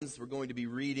We're going to be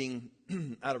reading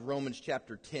out of Romans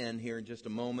chapter 10 here in just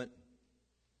a moment.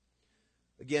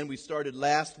 Again, we started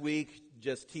last week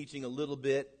just teaching a little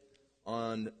bit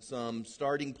on some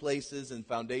starting places and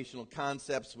foundational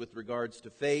concepts with regards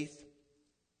to faith.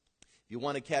 If you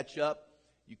want to catch up,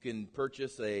 you can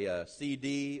purchase a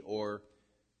CD, or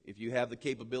if you have the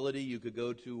capability, you could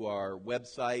go to our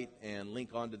website and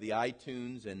link onto the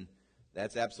iTunes, and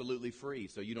that's absolutely free,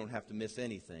 so you don't have to miss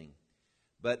anything.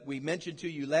 But we mentioned to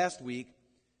you last week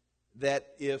that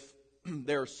if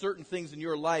there are certain things in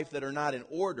your life that are not in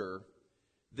order,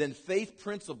 then faith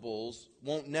principles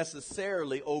won't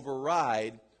necessarily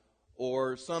override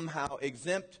or somehow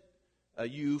exempt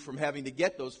you from having to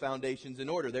get those foundations in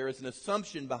order. There is an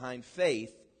assumption behind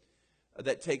faith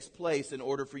that takes place in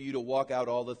order for you to walk out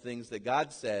all the things that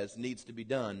God says needs to be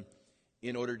done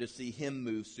in order to see Him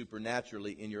move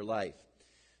supernaturally in your life.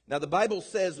 Now, the Bible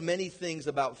says many things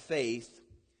about faith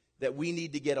that we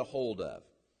need to get a hold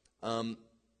of.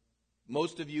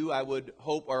 Most of you, I would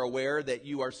hope, are aware that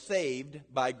you are saved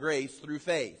by grace through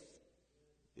faith.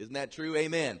 Isn't that true?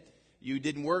 Amen. You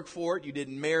didn't work for it. You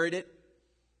didn't merit it.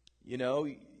 You know,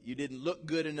 you didn't look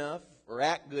good enough or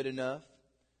act good enough.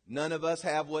 None of us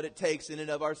have what it takes in and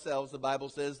of ourselves. The Bible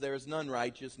says there is none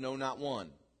righteous, no, not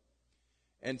one.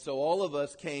 And so all of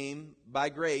us came by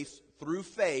grace through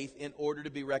faith in order to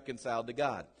be reconciled to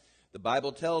God. The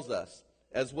Bible tells us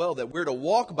as well that we're to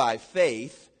walk by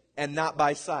faith and not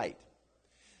by sight.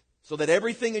 So that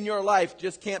everything in your life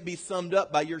just can't be summed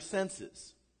up by your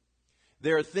senses.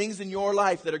 There are things in your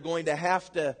life that are going to have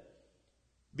to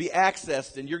be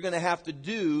accessed, and you're going to have to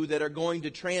do that are going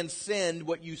to transcend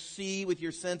what you see with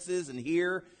your senses and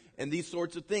hear and these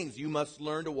sorts of things. You must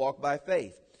learn to walk by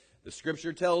faith. The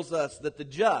Scripture tells us that the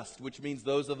just, which means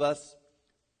those of us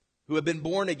who have been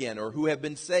born again or who have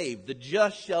been saved, the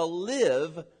just shall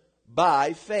live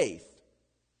by faith.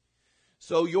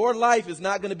 So your life is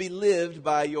not going to be lived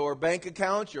by your bank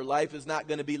accounts. Your life is not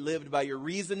going to be lived by your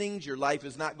reasonings. Your life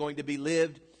is not going to be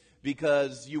lived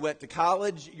because you went to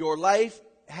college. Your life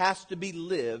has to be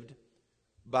lived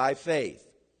by faith.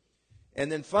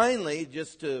 And then finally,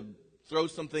 just to throw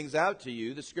some things out to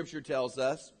you, the Scripture tells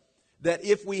us that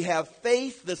if we have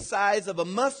faith the size of a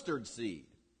mustard seed,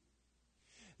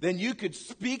 then you could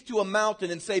speak to a mountain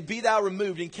and say, "Be thou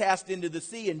removed and cast into the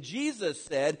sea." And Jesus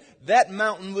said that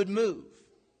mountain would move.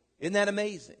 Isn't that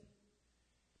amazing?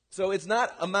 So it's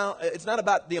not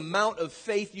about the amount of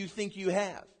faith you think you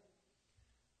have.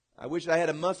 I wish I had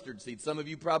a mustard seed. Some of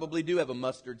you probably do have a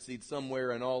mustard seed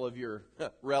somewhere in all of your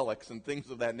relics and things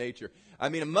of that nature. I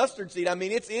mean, a mustard seed,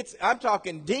 I'm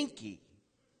talking dinky.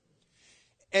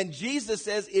 And Jesus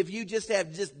says if you just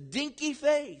have just dinky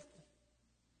faith,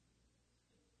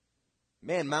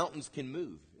 man, mountains can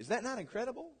move. Is that not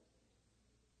incredible?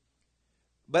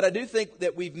 But I do think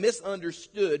that we've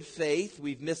misunderstood faith.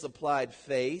 We've misapplied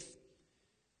faith.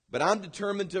 But I'm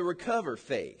determined to recover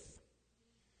faith.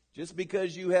 Just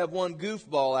because you have one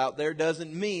goofball out there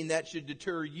doesn't mean that should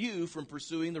deter you from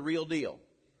pursuing the real deal.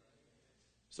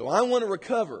 So I want to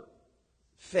recover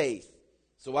faith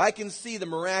so I can see the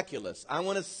miraculous. I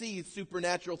want to see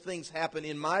supernatural things happen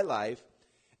in my life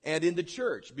and in the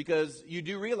church. Because you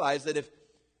do realize that if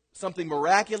something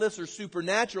miraculous or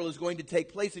supernatural is going to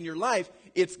take place in your life,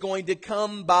 it's going to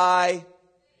come by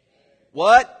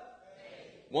what?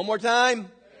 Faith. One more time?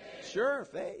 Faith. Sure,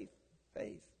 faith.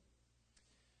 Faith.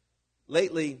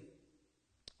 Lately,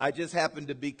 I just happened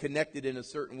to be connected in a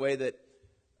certain way that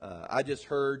I just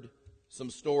heard some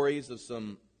stories of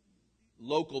some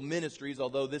local ministries,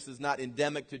 although this is not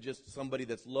endemic to just somebody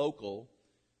that's local,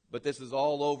 but this is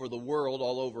all over the world,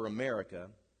 all over America.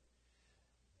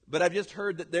 But I've just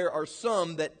heard that there are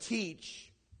some that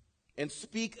teach and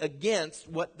speak against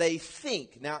what they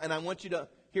think. Now, and I want you to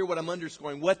hear what I'm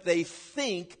underscoring. What they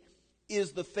think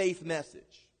is the faith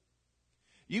message.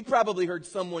 You probably heard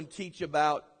someone teach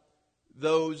about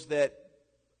those that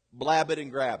blab it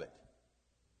and grab it.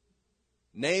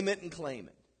 Name it and claim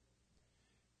it.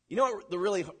 You know what the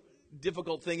really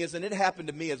difficult thing is, and it happened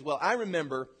to me as well. I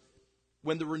remember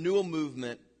when the renewal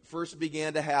movement first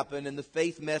began to happen and the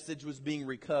faith message was being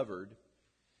recovered.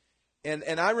 And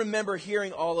I remember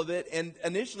hearing all of it and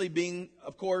initially being,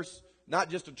 of course, not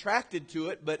just attracted to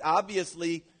it, but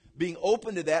obviously being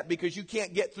open to that because you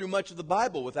can't get through much of the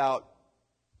Bible without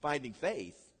finding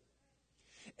faith.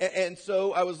 And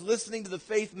so I was listening to the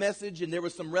faith message, and there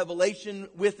was some revelation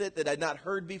with it that I'd not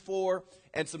heard before,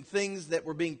 and some things that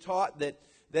were being taught that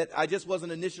I just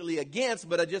wasn't initially against,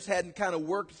 but I just hadn't kind of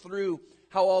worked through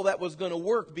how all that was going to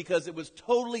work because it was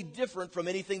totally different from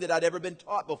anything that I'd ever been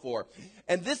taught before.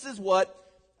 And this is what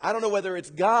I don't know whether it's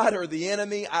God or the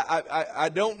enemy. I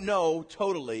don't know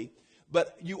totally.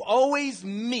 But you always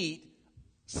meet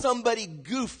somebody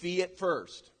goofy at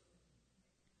first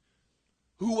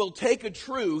who will take a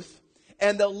truth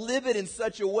and they'll live it in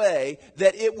such a way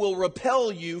that it will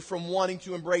repel you from wanting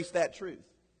to embrace that truth.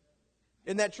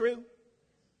 Isn't that true?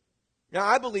 Now,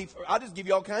 I believe, I'll just give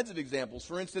you all kinds of examples.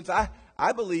 For instance,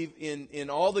 I believe in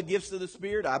all the gifts of the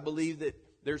Spirit. I believe that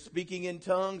they're speaking in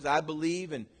tongues. I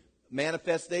believe in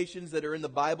manifestations that are in the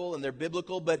Bible and they're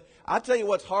biblical. But I'll tell you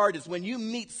what's hard is when you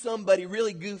meet somebody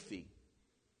really goofy.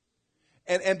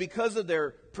 And because of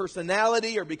their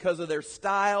personality or because of their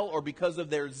style or because of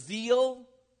their zeal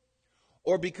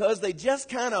or because they just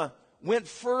kind of went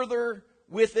further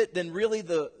with it than really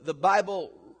the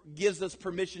Bible gives us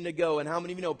permission to go. And how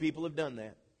many of you know people have done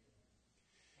that?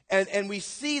 And we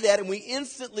see that and we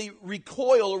instantly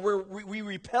recoil or we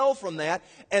repel from that.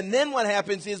 And then what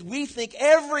happens is we think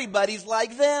everybody's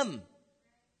like them.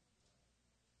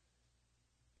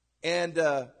 And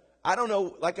I don't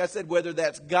know, like I said, whether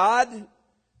that's God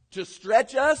to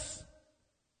stretch us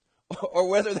or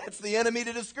whether that's the enemy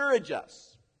to discourage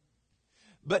us.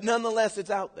 But nonetheless, it's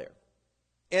out there.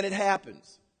 And it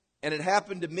happens. And it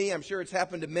happened to me. I'm sure it's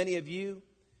happened to many of you.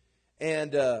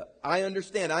 And I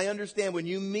understand. I understand when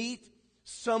you meet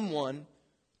someone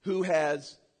who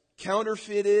has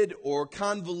counterfeited or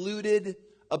convoluted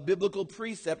a biblical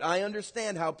precept, I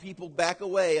understand how people back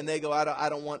away and they go, I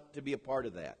don't want to be a part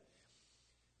of that.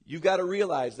 You've got to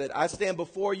realize that I stand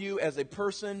before you as a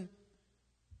person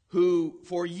who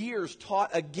for years taught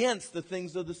against the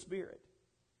things of the Spirit.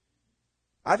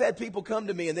 I've had people come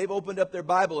to me and they've opened up their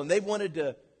Bible and they've wanted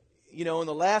to, in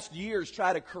the last years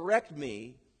try to correct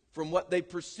me from what they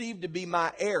perceive to be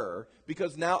my error,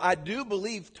 because now I do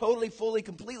believe totally, fully,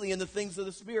 completely in the things of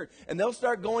the Spirit. And they'll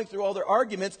start going through all their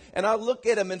arguments and I'll look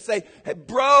at them and say, hey,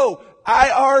 bro,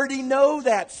 I already know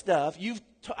that stuff.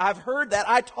 I've heard that.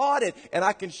 I taught it, and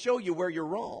I can show you where you're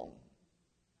wrong.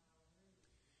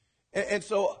 And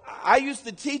so I used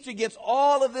to teach against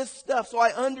all of this stuff, so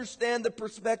I understand the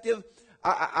perspective.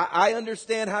 I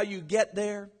understand how you get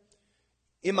there.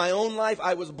 In my own life,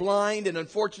 I was blind and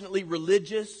unfortunately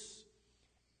religious,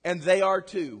 and they are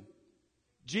too.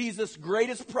 Jesus'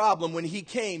 greatest problem when he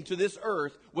came to this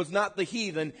earth was not the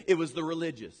heathen, it was the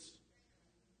religious.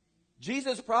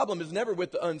 Jesus' problem is never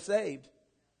with the unsaved.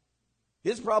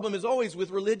 His problem is always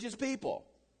with religious people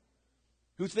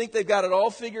who think they've got it all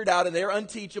figured out and they're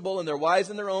unteachable and they're wise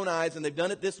in their own eyes and they've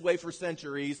done it this way for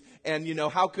centuries. And,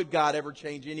 how could God ever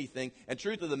change anything? And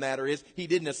truth of the matter is, he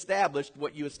didn't establish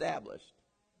what you established.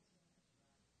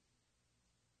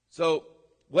 So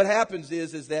what happens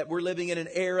is that we're living in an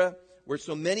era where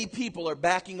so many people are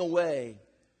backing away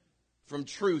from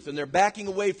truth and they're backing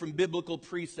away from biblical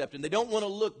precept and they don't want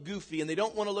to look goofy and they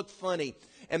don't want to look funny.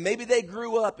 And maybe they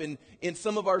grew up in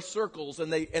some of our circles and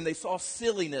they saw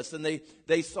silliness and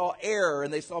they saw error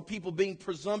and they saw people being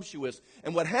presumptuous.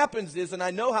 And what happens is, and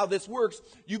I know how this works,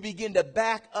 you begin to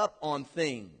back up on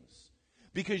things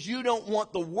because you don't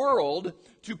want the world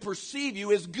to perceive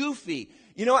you as goofy.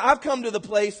 I've come to the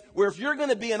place where if you're going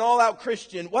to be an all-out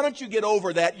Christian, why don't you get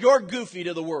over that? You're goofy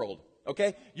to the world,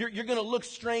 okay? You're going to look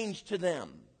strange to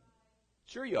them.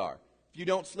 Sure you are. If you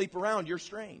don't sleep around, you're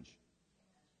strange.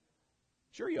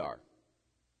 Sure you are.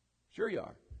 Sure you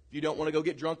are. If you don't want to go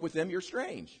get drunk with them, you're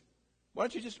strange. Why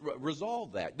don't you just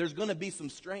resolve that? There's going to be some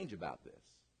strange about this.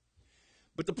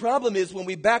 But the problem is when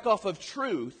we back off of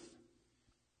truth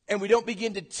and we don't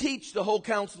begin to teach the whole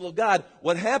counsel of God,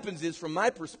 what happens is, from my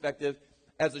perspective,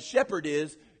 as a shepherd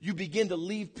is, you begin to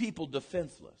leave people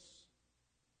defenseless.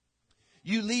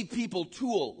 You leave people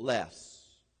tool-less.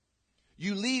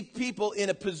 You leave people in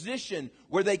a position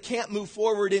where they can't move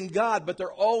forward in God, but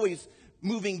they're always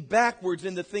moving backwards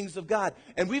in the things of God.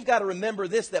 And we've got to remember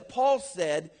this, that Paul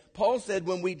said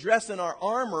when we dress in our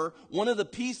armor, one of the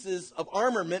pieces of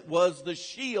armament was the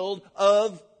shield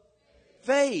of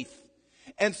faith.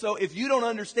 And so if you don't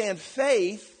understand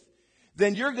faith,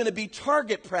 then you're going to be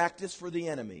target practice for the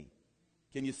enemy.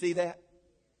 Can you see that?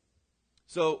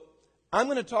 So I'm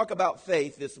going to talk about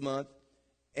faith this month.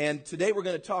 And today we're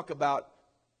going to talk about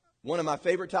one of my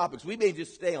favorite topics. We may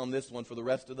just stay on this one for the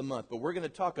rest of the month. But we're going to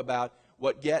talk about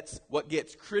what gets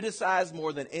criticized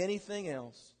more than anything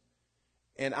else.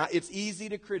 And it's easy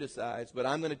to criticize, but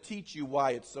I'm going to teach you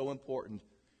why it's so important.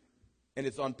 And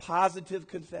it's on positive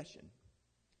confession.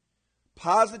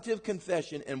 Positive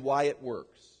confession and why it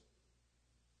works.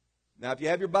 Now, if you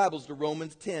have your Bibles to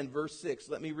Romans 10, verse 6,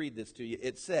 let me read this to you.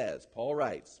 It says, Paul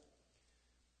writes,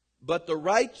 but the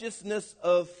righteousness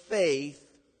of faith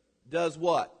does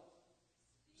what?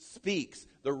 Speaks.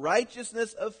 The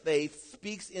righteousness of faith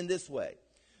speaks in this way.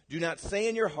 Do not say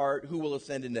in your heart, who will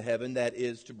ascend into heaven, that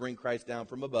is, to bring Christ down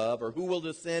from above, or who will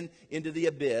descend into the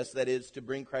abyss, that is, to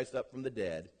bring Christ up from the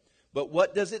dead. But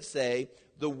what does it say?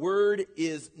 The word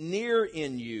is near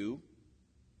in you,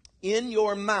 in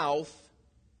your mouth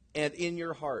and in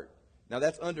your heart. Now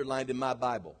that's underlined in my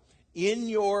Bible. In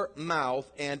your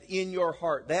mouth and in your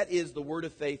heart. That is the word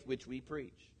of faith which we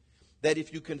preach. That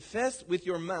if you confess with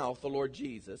your mouth the Lord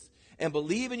Jesus and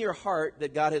believe in your heart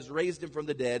that God has raised him from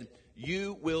the dead,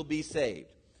 you will be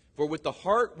saved. For with the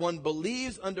heart one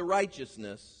believes unto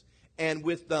righteousness, and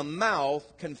with the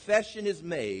mouth confession is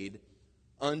made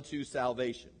unto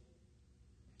salvation.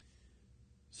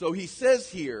 So he says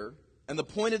here, and the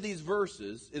point of these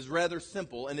verses is rather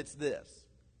simple, and it's this.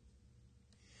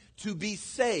 To be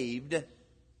saved,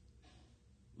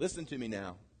 listen to me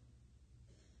now,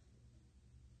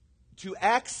 to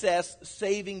access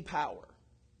saving power.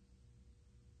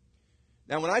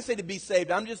 Now, when I say to be saved,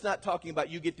 I'm just not talking about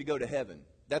you get to go to heaven.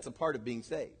 That's a part of being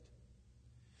saved.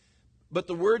 But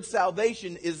the word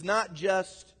salvation is not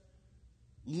just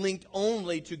linked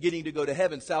only to getting to go to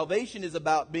heaven. Salvation is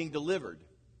about being delivered.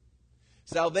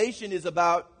 Salvation is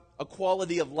about a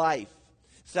quality of life.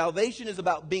 Salvation is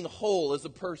about being whole as a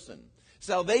person.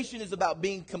 Salvation is about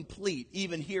being complete,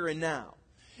 even here and now.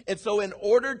 And so in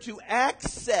order to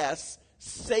access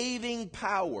saving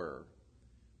power,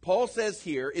 Paul says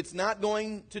here, it's not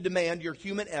going to demand your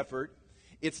human effort.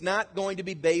 It's not going to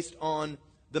be based on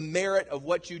the merit of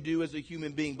what you do as a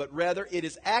human being, but rather it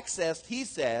is accessed, he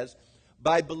says,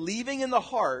 by believing in the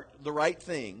heart the right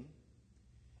thing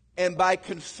and by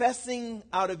confessing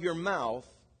out of your mouth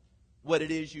what it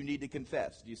is you need to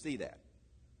confess. Do you see that?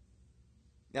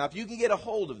 Now, if you can get a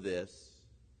hold of this,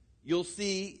 you'll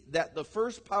see that the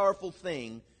first powerful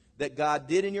thing that God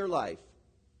did in your life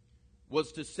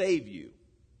was to save you.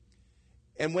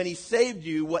 And when he saved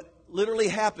you, what literally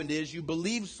happened is you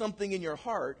believed something in your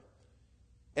heart,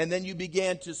 and then you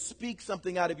began to speak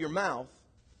something out of your mouth.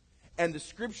 And the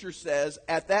scripture says,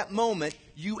 at that moment,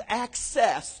 you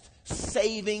accessed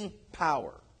saving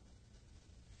power.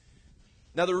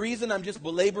 Now, the reason I'm just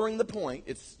belaboring the point,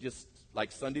 it's just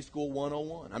like Sunday School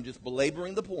 101. I'm just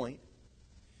belaboring the point,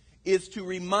 is to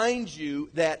remind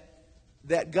you that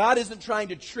God isn't trying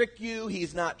to trick you.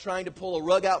 He's not trying to pull a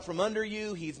rug out from under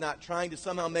you. He's not trying to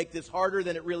somehow make this harder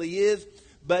than it really is.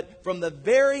 But from the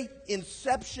very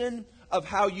inception of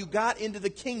how you got into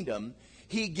the kingdom,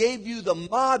 he gave you the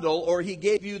model, or he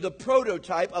gave you the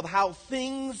prototype of how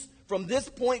things from this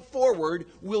point forward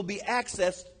will be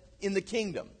accessed in the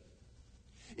kingdom.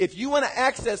 If you want to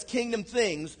access kingdom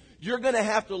things, you're going to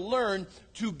have to learn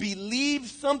to believe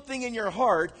something in your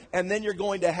heart, and then you're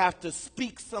going to have to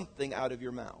speak something out of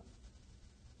your mouth.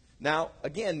 Now,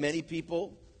 again, many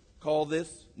people call this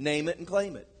name it and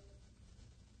claim it.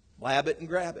 Blab it and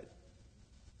grab it.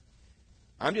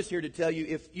 I'm just here to tell you,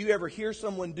 if you ever hear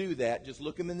someone do that, just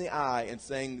look them in the eye and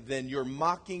saying, then you're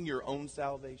mocking your own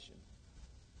salvation.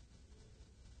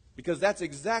 Because that's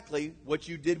exactly what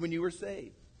you did when you were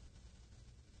saved.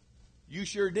 You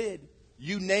sure did.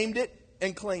 You named it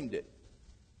and claimed it.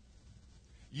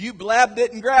 You blabbed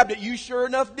it and grabbed it. You sure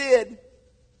enough did.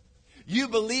 You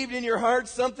believed in your heart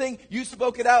something. You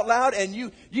spoke it out loud, and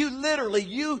you literally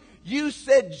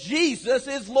said, Jesus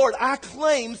is Lord. I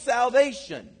claim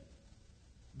salvation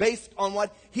based on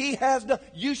what he has done.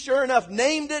 You sure enough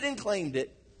named it and claimed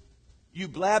it. You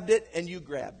blabbed it and you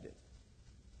grabbed it.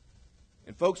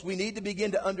 And folks, we need to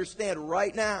begin to understand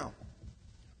right now,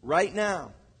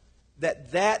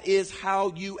 that is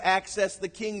how you access the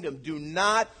kingdom. Do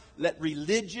not let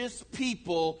religious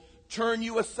people turn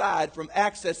you aside from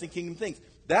accessing kingdom things.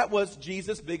 That was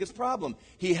Jesus' biggest problem.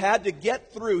 He tried to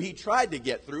get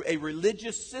through a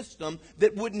religious system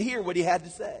that wouldn't hear what he had to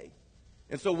say.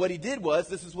 And so what he did was,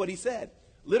 this is what he said.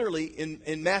 Literally,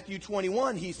 in Matthew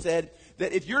 21, he said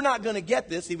that if you're not going to get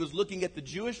this, he was looking at the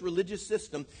Jewish religious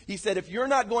system. He said, if you're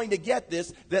not going to get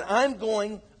this, then I'm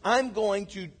going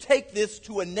to take this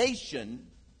to a nation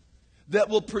that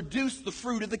will produce the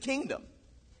fruit of the kingdom.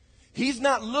 He's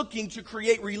not looking to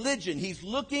create religion. He's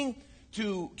looking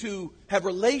to have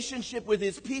relationship with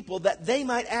his people that they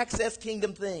might access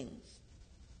kingdom things.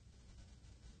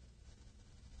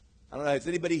 I don't know, has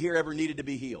anybody here ever needed to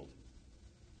be healed?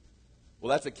 Well,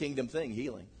 that's a kingdom thing,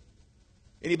 healing.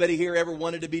 Anybody here ever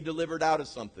wanted to be delivered out of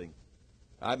something?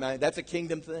 That's a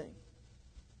kingdom thing.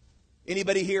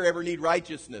 Anybody here ever need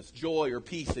righteousness, joy, or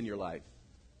peace in your life?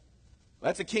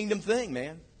 That's a kingdom thing,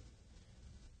 man.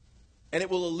 And it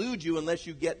will elude you unless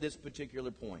you get this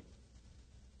particular point.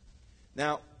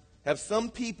 Now, have some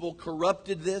people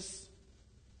corrupted this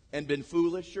and been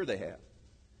foolish? Sure they have.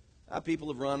 People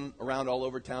have run around all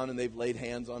over town and they've laid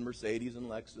hands on Mercedes and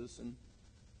Lexus, and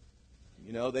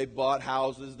they've bought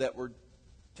houses that were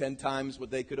 10 times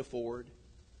what they could afford.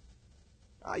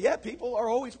 Yeah, people are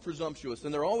always presumptuous,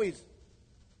 and they're always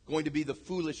going to be the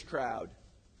foolish crowd.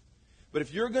 But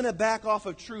if you're going to back off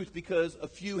of truth because a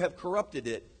few have corrupted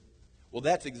it, well,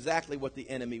 that's exactly what the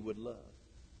enemy would love.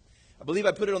 I believe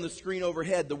I put it on the screen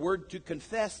overhead. The word to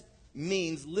confess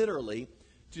means literally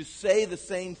to say the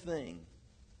same thing,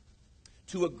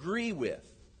 to agree with,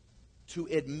 to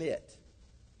admit.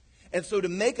 And so to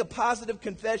make a positive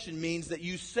confession means that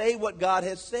you say what God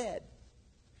has said.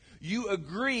 You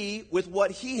agree with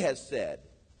what He has said.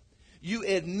 You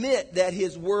admit that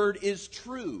His word is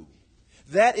true.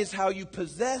 That is how you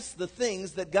possess the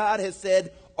things that God has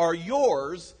said are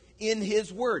yours in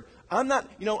His word. I'm not,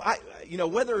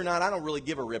 whether or not I don't really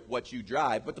give a rip what you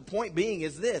drive, but the point being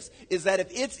is this, is that if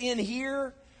it's in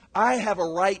here, I have a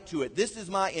right to it. This is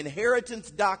my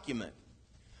inheritance document.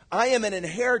 I am an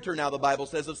inheritor now, the Bible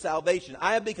says, of salvation.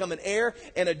 I have become an heir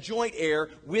and a joint heir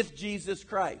with Jesus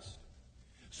Christ.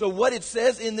 So what it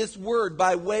says in this word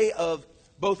by way of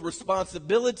both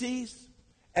responsibilities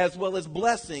as well as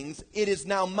blessings, it is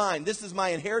now mine. This is my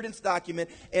inheritance document.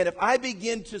 And if I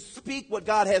begin to speak what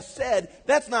God has said,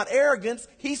 that's not arrogance.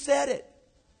 He said it.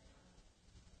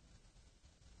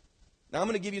 Now I'm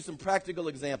going to give you some practical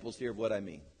examples here of what I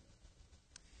mean.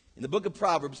 In the book of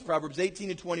Proverbs, Proverbs 18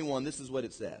 and 21, this is what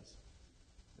it says.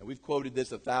 Now we've quoted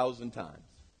this 1,000 times.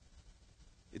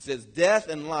 It says, death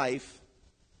and life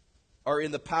are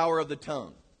in the power of the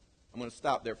tongue. I'm going to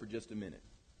stop there for just a minute.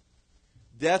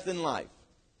 Death and life.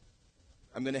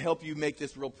 I'm going to help you make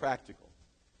this real practical.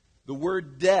 The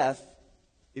word death,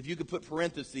 if you could put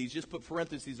parentheses, just put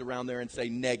parentheses around there and say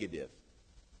negative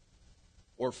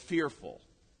or fearful.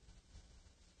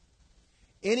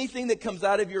 Anything that comes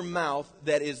out of your mouth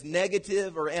that is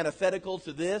negative or antithetical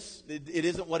to this, it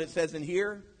isn't what it says in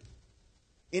here.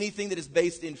 Anything that is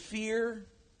based in fear,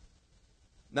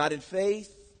 not in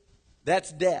faith,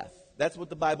 that's death. That's what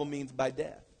the Bible means by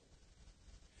death.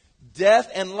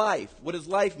 Death and life. What does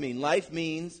life mean? Life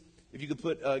means, if you could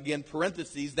put, again,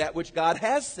 parentheses, that which God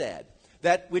has said,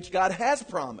 that which God has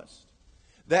promised,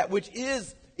 that which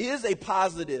is a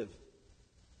positive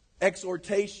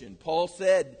exhortation. Paul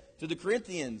said to the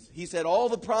Corinthians, he said, all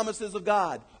the promises of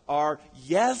God are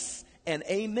yes and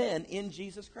amen in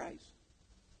Jesus Christ.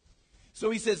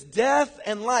 So he says, death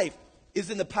and life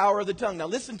is in the power of the tongue. Now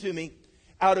listen to me.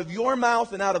 Out of your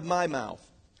mouth and out of my mouth,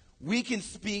 we can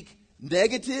speak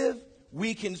negative,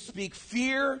 we can speak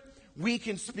fear, we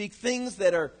can speak things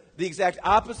that are the exact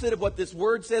opposite of what this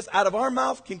word says. Out of our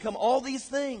mouth can come all these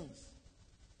things.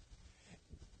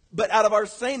 But out of our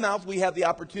same mouth, we have the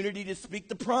opportunity to speak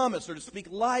the promise or to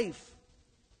speak life,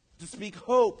 to speak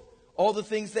hope, all the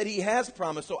things that He has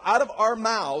promised. So out of our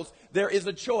mouths, there is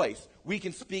a choice. We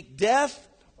can speak death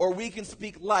or we can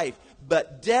speak life.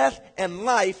 But death and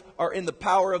life are in the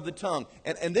power of the tongue.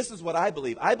 And this is what I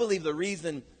believe. I believe the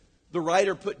reason the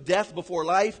writer put death before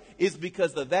life is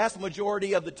because the vast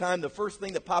majority of the time, the first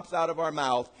thing that pops out of our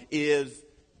mouth is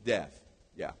death.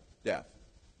 Yeah, death.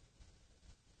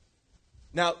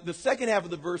 Now, the second half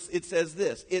of the verse, it says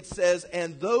this. It says,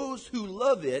 and those who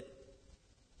love it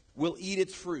will eat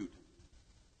its fruit.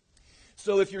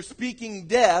 So if you're speaking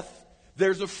death,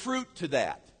 there's a fruit to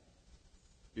that.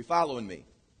 You following me?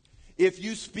 If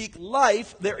you speak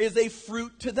life, there is a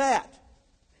fruit to that.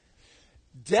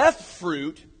 Death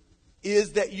fruit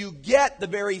is that you get the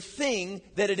very thing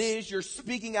that it is you're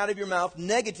speaking out of your mouth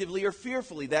negatively or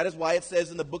fearfully. That is why it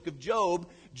says in the book of Job,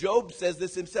 Job says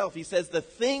this himself. He says, the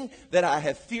thing that I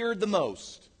have feared the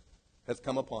most has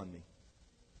come upon me.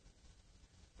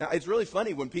 Now, it's really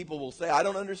funny when people will say, I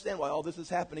don't understand why all this is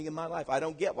happening in my life. I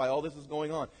don't get why all this is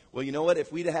going on. Well, you know what?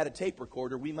 If we'd had a tape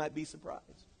recorder, we might be surprised.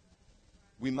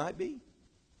 We might be.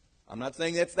 I'm not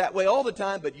saying that's that way all the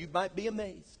time, but you might be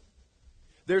amazed.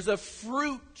 There's a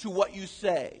fruit to what you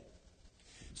say.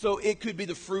 So it could be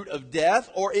the fruit of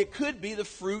death, or it could be the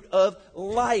fruit of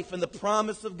life and the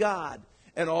promise of God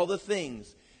and all the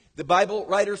things. The Bible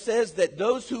writer says that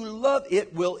those who love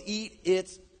it will eat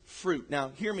its fruit. Now,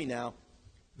 hear me now.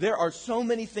 There are so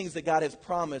many things that God has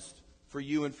promised for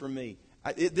you and for me.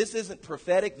 This isn't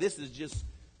prophetic. This is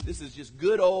just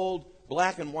good old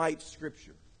black and white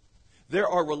scripture. There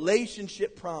are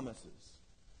relationship promises.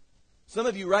 Some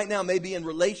of you right now may be in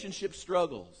relationship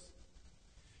struggles.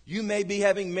 You may be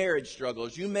having marriage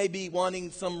struggles. You may be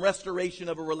wanting some restoration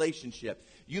of a relationship.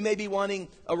 You may be wanting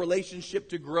a relationship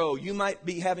to grow. You might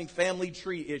be having family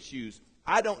tree issues.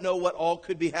 I don't know what all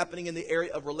could be happening in the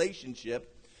area of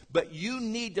relationship. But you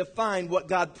need to find what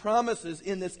God promises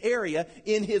in this area,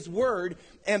 in His Word,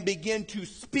 and begin to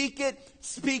speak it,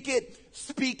 speak it,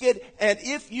 speak it. And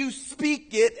if you speak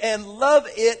it and love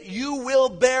it, you will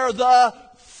bear the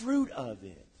fruit of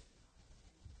it.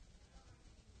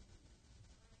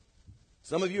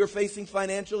 Some of you are facing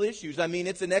financial issues. I mean,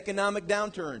 it's an economic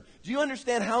downturn. Do you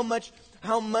understand how much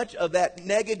of that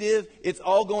negative, it's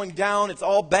all going down, it's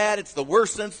all bad, it's the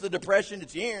worst since the Depression,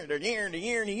 it's year and year and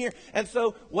year and year. And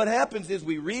so what happens is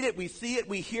we read it, we see it,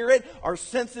 we hear it, our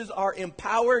senses are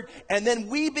empowered, and then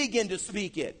we begin to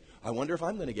speak it. I wonder if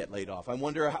I'm going to get laid off. I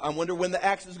wonder when the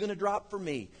axe is going to drop for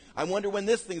me. I wonder when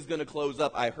this thing's going to close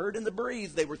up. I heard in the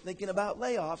breeze they were thinking about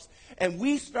layoffs. And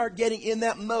we start getting in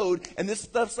that mode, and this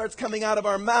stuff starts coming out of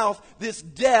our mouth, this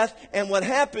death, and what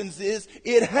happens is,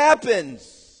 it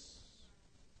happens.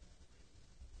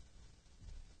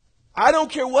 I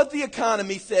don't care what the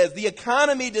economy says. The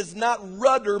economy does not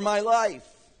rudder my life.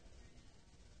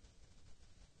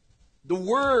 The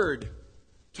Word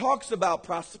talks about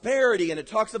prosperity, and it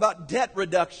talks about debt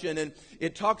reduction, and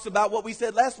it talks about what we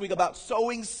said last week about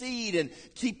sowing seed and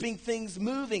keeping things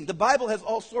moving. The Bible has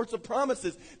all sorts of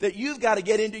promises that you've got to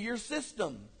get into your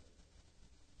system.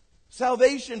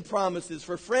 Salvation promises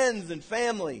for friends and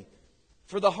family,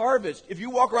 for the harvest. If you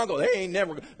walk around and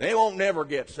go, they won't never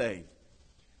get saved.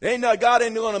 God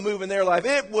ain't going to move in their life.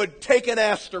 It would take an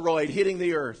asteroid hitting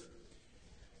the earth.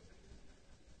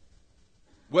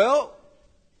 Well,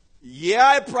 yeah,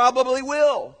 I probably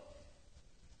will.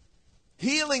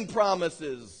 Healing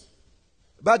promises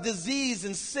about disease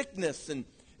and sickness, and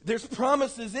there's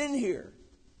promises in here.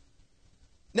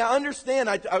 Now understand,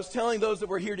 I was telling those that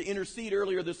were here to intercede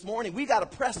earlier this morning, we got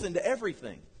to press into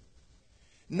everything.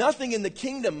 Nothing in the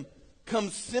kingdom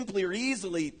comes simply or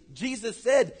easily. Jesus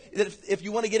said that if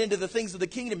you want to get into the things of the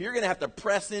kingdom, you're going to have to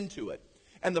press into it.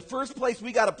 And the first place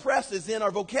we got to press is in our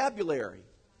vocabulary.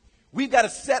 We've got to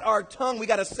set our tongue, we've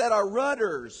got to set our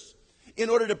rudders in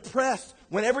order to press.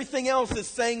 When everything else is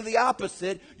saying the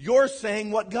opposite, you're saying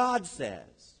what God says.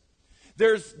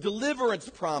 There's deliverance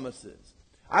promises.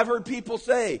 I've heard people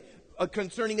say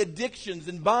concerning addictions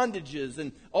and bondages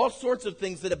and all sorts of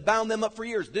things that have bound them up for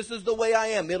years. This is the way I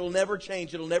am. It'll never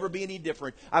change. It'll never be any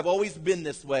different. I've always been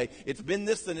this way. It's been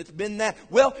this and it's been that.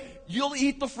 Well, you'll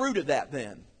eat the fruit of that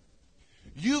then.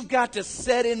 You've got to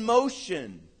set in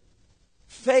motion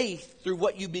faith through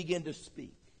what you begin to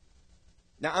speak.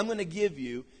 Now, I'm going to give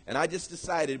you, and I just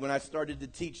decided when I started to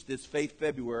teach this Faith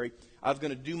February, I was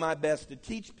going to do my best to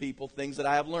teach people things that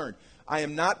I have learned. I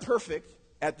am not perfect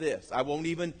at this. I won't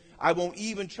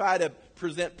even try to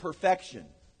present perfection.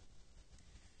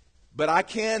 But I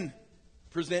can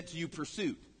present to you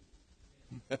pursuit.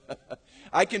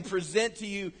 I can present to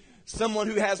you someone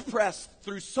who has pressed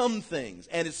through some things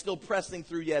and is still pressing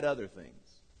through yet other things.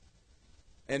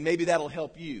 And maybe that'll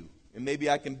help you. And maybe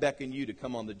I can beckon you to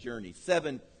come on the journey.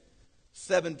 Seven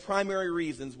primary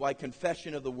reasons why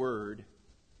confession of the Word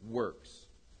works.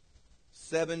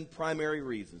 7 primary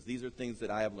reasons. These are things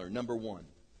that I have learned. Number 1,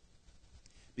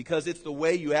 because it's the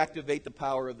way you activate the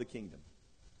power of the kingdom.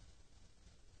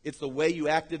 It's the way you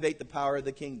activate the power of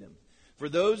the kingdom. For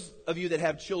those of you that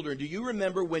have children, do you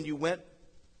remember when you went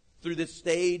through this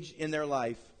stage in their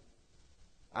life?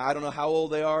 I don't know how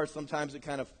old they are. Sometimes it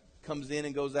kind of comes in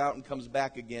and goes out and comes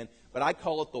back again. But I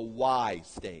call it the why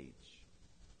stage.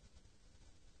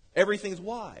 Everything's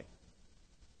why.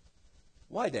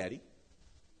 Why, Daddy?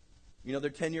 You know, they're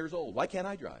 10 years old. Why can't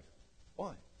I drive?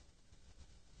 Why?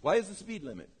 Why is the speed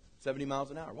limit 70 miles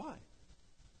an hour? Why?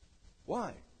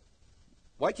 Why?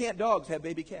 Why can't dogs have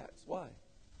baby cats? Why?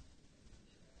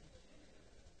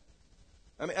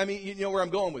 I mean, you know where I'm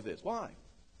going with this. Why?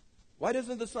 Why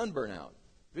doesn't the sun burn out?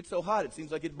 If it's so hot, it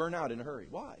seems like it'd burn out in a hurry.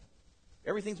 Why?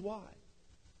 Everything's why.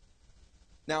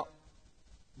 Now,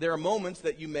 there are moments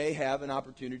that you may have an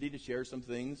opportunity to share some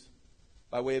things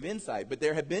by way of insight, but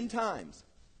there have been times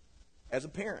as a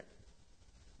parent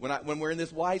when we're in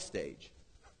this why stage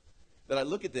that I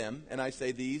look at them and I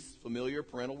say these familiar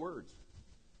parental words.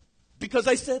 Because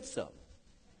I said so.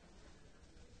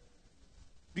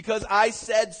 Because I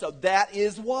said so. That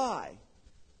is why.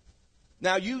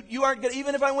 Now, you aren't going to,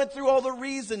 even if I went through all the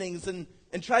reasonings and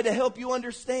tried to help you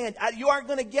understand, you aren't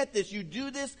going to get this. You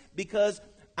do this because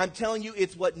I'm telling you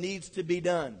it's what needs to be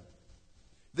done.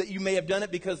 That you may have done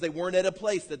it because they weren't at a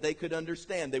place that they could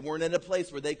understand. They weren't at a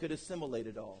place where they could assimilate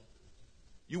it all.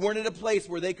 You weren't at a place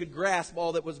where they could grasp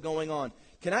all that was going on.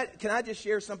 Can I just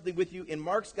share something with you? In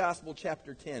Mark's Gospel,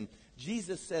 chapter 10,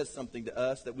 Jesus says something to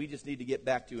us that we just need to get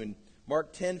back to. In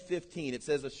Mark 10:15, it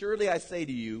says, "Assuredly I say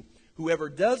to you, whoever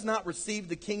does not receive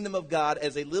the kingdom of God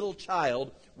as a little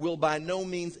child will by no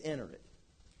means enter it."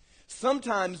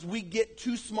 sometimes we get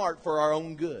too smart for our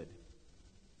own good.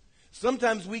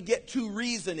 Sometimes we get too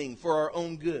reasoning for our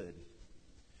own good.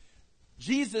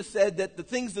 Jesus said that the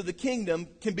things of the kingdom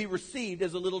can be received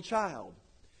as a little child.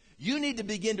 You need to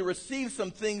begin to receive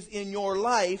some things in your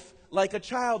life like a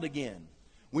child again.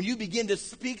 When you begin to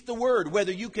speak the word,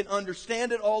 whether you can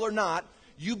understand it all or not,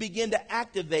 you begin to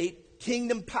activate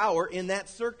kingdom power in that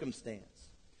circumstance.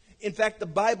 In fact, the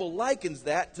Bible likens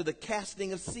that to the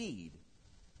casting of seed.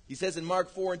 He says in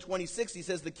Mark 4:26, he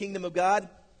says, the kingdom of God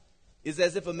is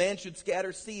as if a man should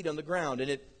scatter seed on the ground.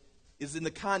 And it is in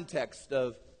the context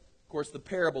of course, the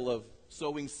parable of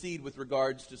sowing seed with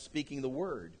regards to speaking the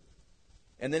word.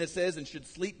 And then it says, and should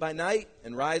sleep by night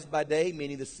and rise by day,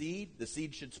 meaning the seed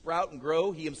should sprout and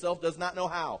grow. He himself does not know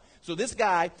how. So this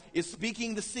guy is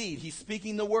speaking the seed. He's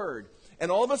speaking the word.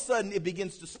 And all of a sudden, it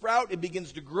begins to sprout. It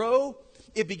begins to grow.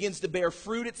 It begins to bear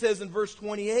fruit, it says in verse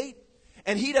 28.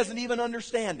 And he doesn't even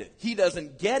understand it. He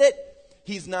doesn't get it.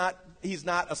 He's not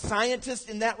a scientist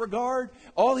in that regard.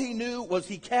 All he knew was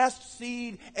he cast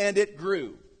seed and it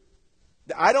grew.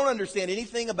 I don't understand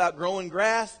anything about growing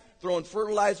grass, throwing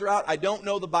fertilizer out. I don't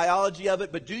know the biology of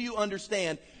it, but do you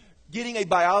understand getting a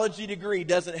biology degree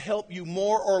doesn't help you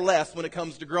more or less when it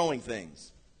comes to growing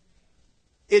things.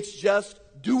 It's just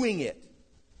doing it.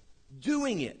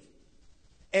 Doing it.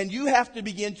 And you have to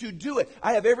begin to do it.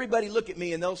 I have everybody look at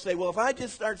me and they'll say, well, if I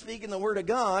just start speaking the word of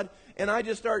God and I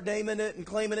just start naming it and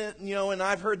claiming it, and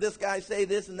I've heard this guy say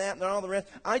this and that and all the rest,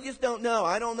 I just don't know.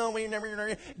 I don't know.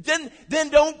 Then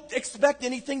don't expect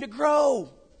anything to grow.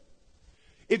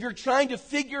 If you're trying to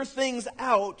figure things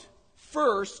out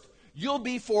first, you'll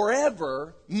be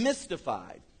forever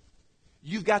mystified.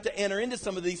 You've got to enter into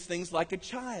some of these things like a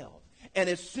child. And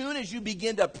as soon as you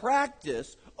begin to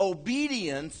practice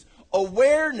obedience,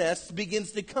 awareness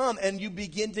begins to come and you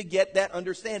begin to get that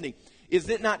understanding. Is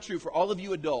it not true for all of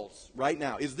you adults right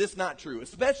now? Is this not true?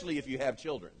 Especially if you have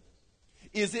children.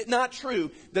 Is it not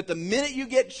true that the minute you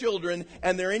get children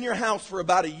and they're in your house for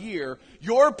about a year,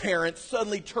 your parents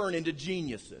suddenly turn into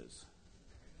geniuses?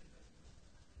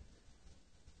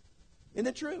 Isn't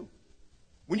it true?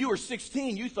 When you were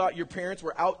 16, you thought your parents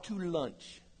were out to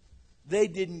lunch. They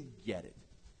didn't get it.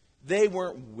 They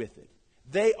weren't with it.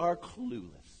 They are clueless.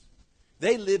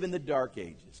 They live in the dark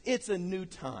ages. It's a new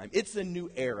time. It's a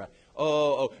new era.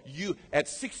 You at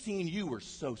 16, you were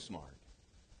so smart.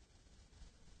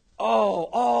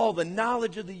 All the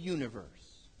knowledge of the universe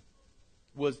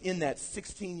was in that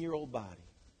 16-year-old body.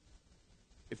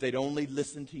 If they'd only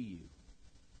listened to you.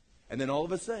 And then all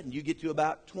of a sudden, you get to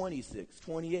about 26,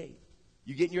 28.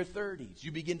 You get in your 30s.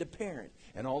 You begin to parent.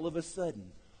 And all of a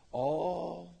sudden,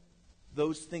 all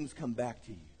those things come back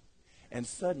to you. And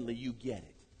suddenly you get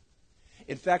it.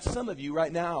 In fact, some of you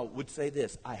right now would say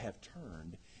this: I have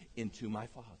turned into my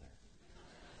father.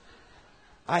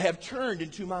 I have turned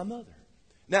into my mother.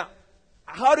 Now,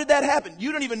 how did that happen?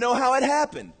 You don't even know how it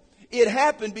happened. It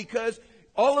happened because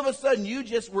all of a sudden you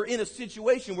just were in a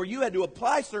situation where you had to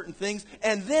apply certain things,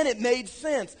 and then it made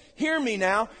sense. Hear me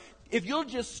now. If you'll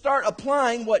just start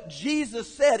applying what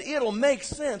Jesus said, it'll make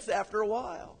sense after a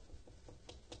while.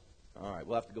 All right,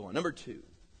 we'll have to go on. Number 2.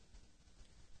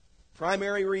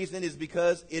 Primary reason is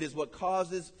because it is what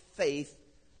causes faith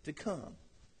to come.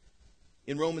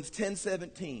 In Romans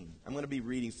 10:17, I'm going to be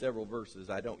reading several verses.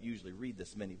 I don't usually read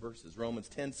this many verses. Romans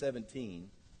 10:17,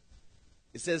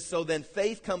 it says, so then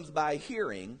faith comes by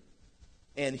hearing,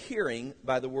 and hearing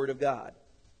by the word of God.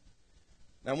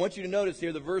 Now I want you to notice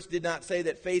here, the verse did not say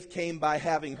that faith came by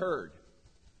having heard.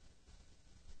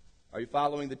 Are you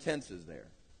following the tenses there?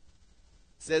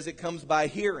 It says it comes by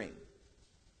hearing.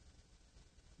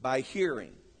 By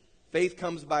hearing. Faith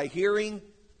comes by hearing,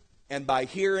 and by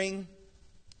hearing,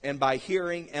 and by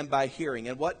hearing, and by hearing.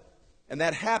 And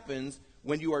that happens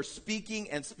when you are speaking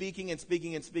and speaking and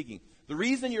speaking and speaking. The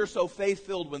reason you're so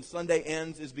faith-filled when Sunday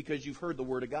ends is because you've heard the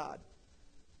Word of God.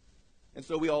 And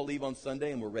so we all leave on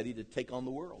Sunday and we're ready to take on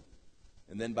the world.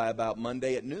 And then by about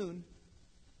Monday at noon,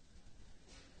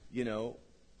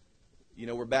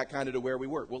 we're back kind of to where we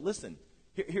were. Well, listen.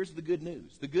 Here's the good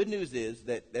news. The good news is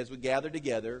that as we gather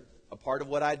together, a part of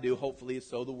what I do, hopefully, is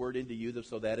sow the word into you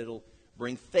so that it'll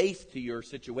bring faith to your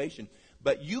situation.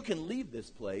 But you can leave this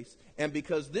place, and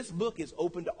because this book is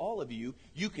open to all of you,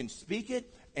 you can speak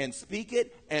it and speak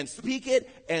it and speak it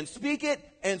and speak it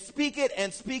and speak it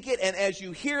and speak it. And as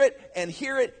you hear it and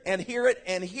hear it and hear it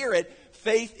and hear it,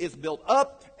 faith is built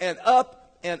up and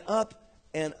up and up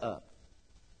and up.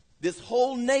 This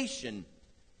whole nation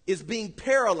is being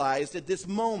paralyzed at this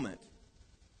moment.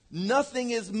 Nothing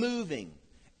is moving.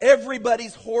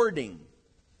 Everybody's hoarding.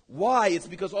 Why? It's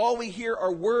because all we hear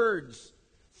are words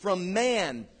from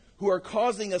man who are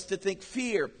causing us to think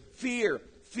fear, fear,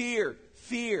 fear,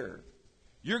 fear.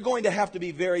 You're going to have to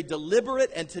be very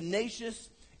deliberate and tenacious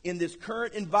in this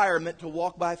current environment to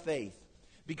walk by faith,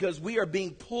 because we are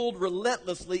being pulled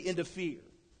relentlessly into fear.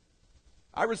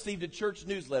 I received a church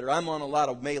newsletter. I'm on a lot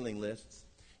of mailing lists.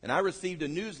 And I received a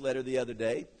newsletter the other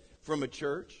day from a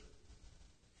church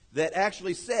that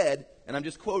actually said, and I'm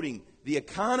just quoting, "The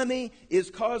economy is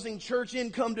causing church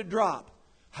income to drop.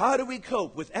 How do we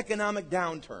cope with economic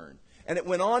downturn?" And it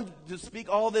went on to speak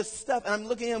all this stuff. And I'm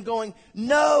looking at him going,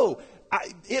 no,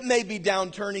 it may be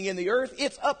downturning in the earth.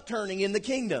 It's upturning in the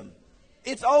kingdom.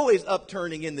 It's always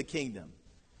upturning in the kingdom.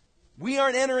 We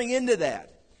aren't entering into that.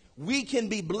 We can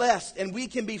be blessed and we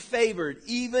can be favored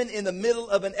even in the middle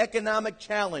of an economic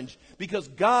challenge, because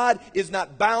God is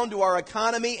not bound to our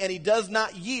economy and He does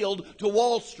not yield to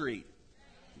Wall Street.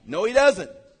 No, He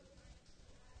doesn't.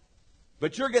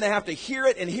 But you're going to have to hear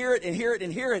it and hear it and hear it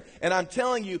and hear it. And I'm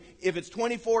telling you, if it's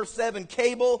 24/7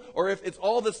 cable or if it's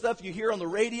all the stuff you hear on the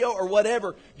radio or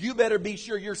whatever, you better be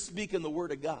sure you're speaking the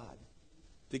Word of God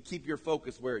to keep your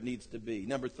focus where it needs to be.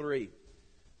 Number 3.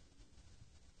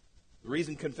 The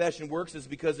reason confession works is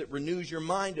because it renews your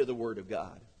mind to the Word of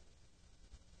God.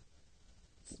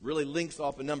 It really links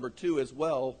off of number 2 as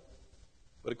well.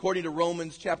 But according to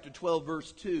Romans chapter 12,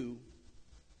 verse 2,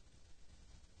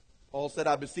 Paul said,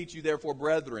 "I beseech you therefore,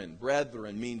 brethren."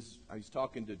 Brethren means, he's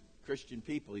talking to Christian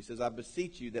people. He says, "I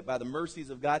beseech you that by the mercies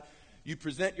of God, you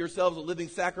present yourselves a living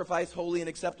sacrifice, holy and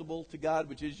acceptable to God,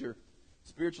 which is your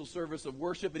spiritual service of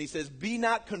worship." And he says, "Be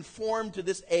not conformed to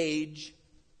this age,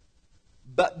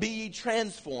 but be ye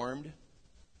transformed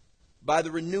by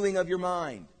the renewing of your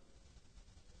mind."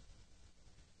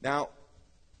 Now,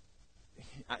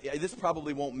 this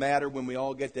probably won't matter when we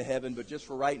all get to heaven, but just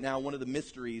for right now, one of the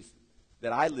mysteries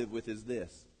that I live with is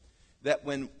this: that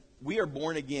when we are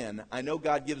born again, I know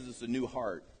God gives us a new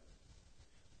heart.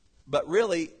 But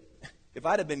really, if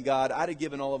I'd have been God, I'd have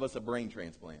given all of us a brain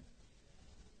transplant.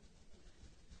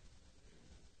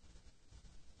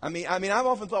 I mean, I've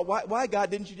often thought, why God,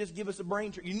 didn't you just give us a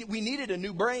brain? We needed a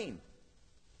new brain.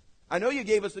 I know you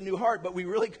gave us a new heart, but we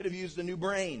really could have used a new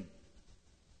brain.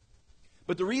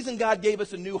 But the reason God gave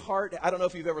us a new heart, I don't know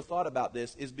if you've ever thought about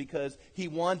this, is because He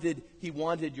wanted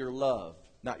your love,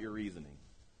 not your reasoning.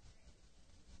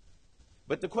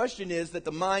 But the question is that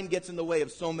the mind gets in the way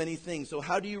of so many things. So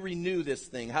how do you renew this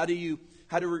thing? How do you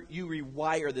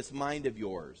rewire this mind of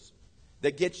yours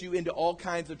that gets you into all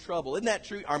kinds of trouble? Isn't that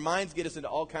true? Our minds get us into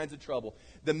all kinds of trouble.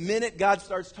 The minute God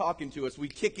starts talking to us, we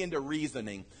kick into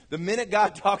reasoning. The minute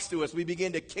God talks to us, we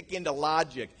begin to kick into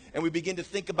logic. And we begin to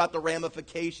think about the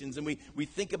ramifications. And we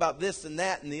think about this and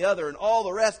that and the other and all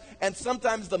the rest. And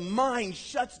sometimes the mind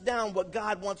shuts down what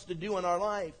God wants to do in our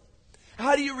life.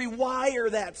 How do you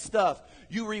rewire that stuff?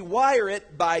 You rewire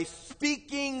it by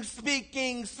speaking some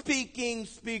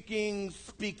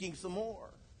more.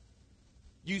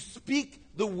 You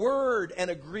speak the Word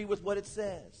and agree with what it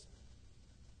says.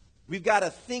 We've got to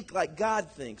think like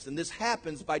God thinks, and this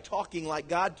happens by talking like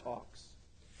God talks.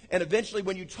 And eventually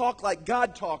when you talk like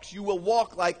God talks, you will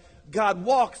walk like God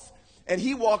walks. And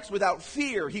He walks without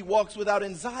fear. He walks without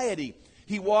anxiety.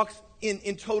 He walks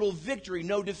in total victory,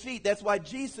 no defeat. That's why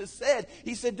Jesus said,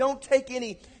 He said, don't take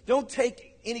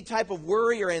any type of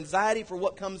worry or anxiety for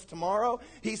what comes tomorrow.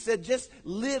 He said, just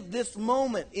live this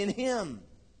moment in Him.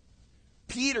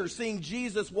 Peter, seeing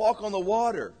Jesus walk on the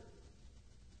water,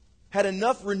 had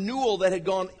enough renewal that had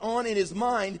gone on in his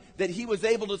mind that he was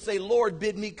able to say, "Lord,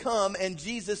 bid me come." And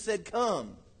Jesus said,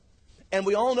 "Come." And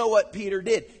we all know what Peter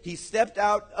did. He stepped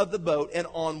out of the boat, and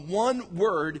on one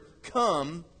word,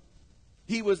 "come,"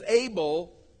 he was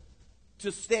able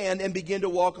to stand and begin to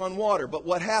walk on water. But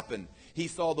what happened? He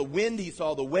saw the wind, he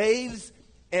saw the waves,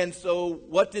 and so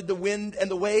what did the wind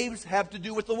and the waves have to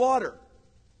do with the water?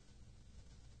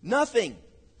 Nothing.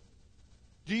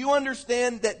 Do you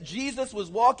understand that Jesus was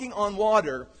walking on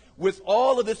water with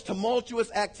all of this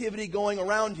tumultuous activity going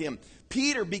around Him?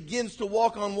 Peter begins to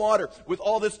walk on water with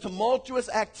all this tumultuous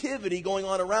activity going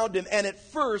on around him. And at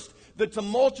first, the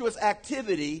tumultuous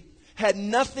activity had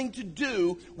nothing to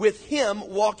do with him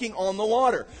walking on the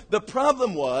water. The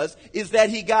problem is that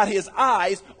he got his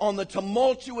eyes on the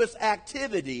tumultuous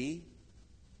activity.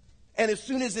 And as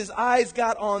soon as his eyes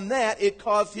got on that, it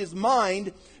caused his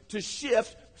mind to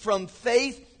shift from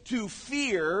faith to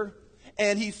fear,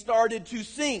 and he started to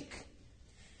sink.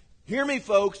 Hear me,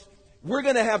 folks. We're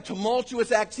going to have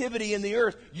tumultuous activity in the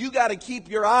earth. You got to keep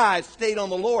your eyes stayed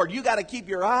on the Lord. You got to keep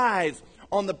your eyes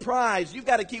on the prize. You've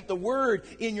got to keep the Word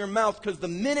in your mouth, because the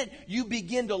minute you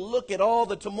begin to look at all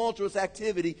the tumultuous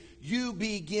activity, you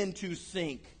begin to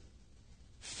sink.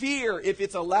 Fear, if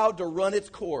it's allowed to run its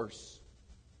course,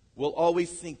 will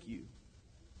always sink you.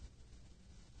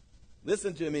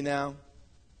 Listen to me now.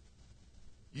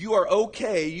 You are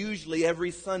okay usually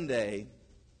every Sunday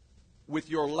with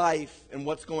your life and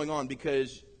what's going on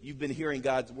because you've been hearing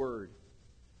God's word.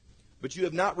 But you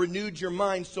have not renewed your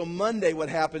mind, so Monday what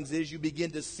happens is you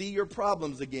begin to see your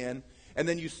problems again, and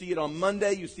then you see it on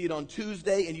Monday, you see it on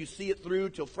Tuesday, and you see it through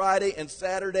till Friday and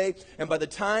Saturday, and by the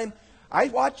time, I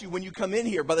watch you when you come in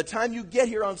here, by the time you get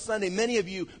here on Sunday, many of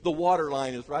you, the water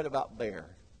line is right about there.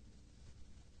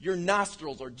 Your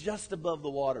nostrils are just above the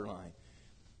water line.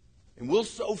 And we'll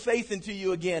sow faith into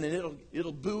you again, and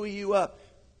it'll buoy you up.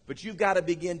 But you've got to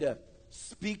begin to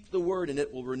speak the word, and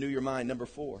it will renew your mind. Number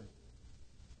 4.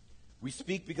 We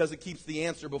speak because it keeps the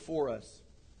answer before us.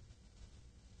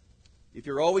 If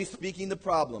you're always speaking the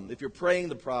problem, if you're praying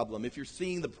the problem, if you're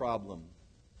seeing the problem,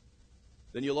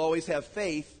 then you'll always have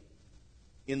faith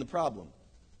in the problem.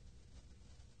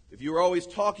 If you're always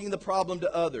talking the problem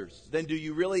to others, then do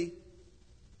you really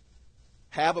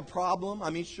have a problem?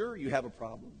 I mean, sure, you have a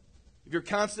problem. If you're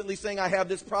constantly saying, I have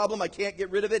this problem, I can't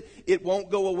get rid of it, it won't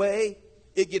go away,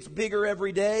 it gets bigger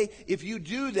every day. If you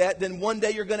do that, then one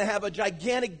day you're going to have a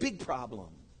gigantic big problem.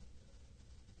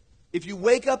 If you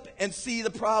wake up and see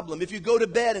the problem, if you go to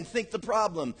bed and think the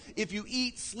problem, if you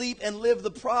eat, sleep, and live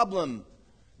the problem,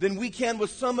 then we can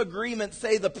with some agreement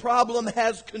say the problem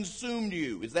has consumed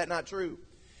you. Is that not true?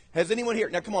 Has anyone here,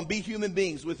 now come on, be human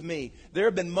beings with me. There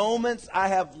have been moments I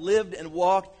have lived and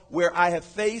walked where I have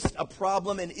faced a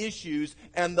problem and issues,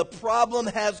 and the problem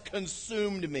has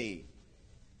consumed me.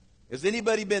 Has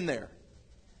anybody been there?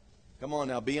 Come on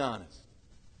now, be honest.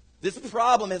 This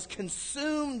problem has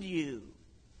consumed you.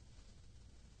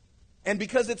 And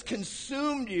because it's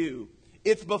consumed you,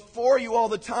 it's before you all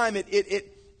the time.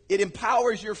 It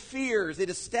empowers your fears. It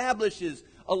establishes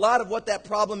a lot of what that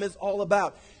problem is all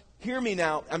about. Hear me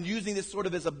now. I'm using this sort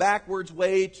of as a backwards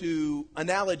way to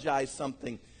analogize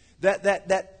something.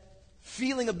 That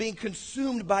feeling of being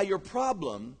consumed by your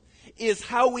problem is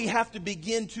how we have to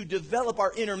begin to develop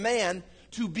our inner man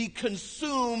to be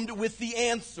consumed with the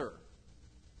answer.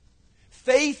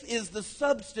 Faith is the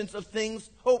substance of things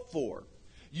hoped for.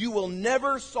 You will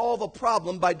never solve a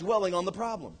problem by dwelling on the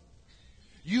problem.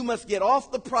 You must get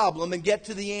off the problem and get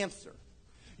to the answer.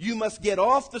 You must get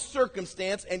off the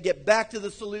circumstance and get back to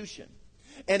the solution.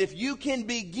 And if you can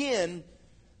begin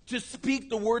to speak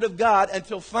the word of God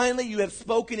until finally you have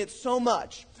spoken it so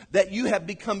much that you have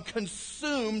become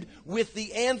consumed with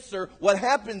the answer, what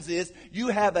happens is you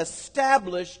have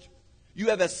established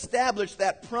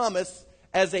that promise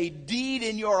as a deed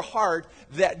in your heart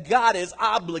that God is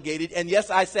obligated, and yes,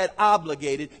 I said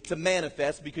obligated, to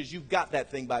manifest because you've got that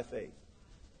thing by faith.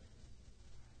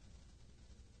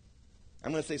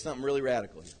 I'm going to say something really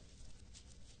radical here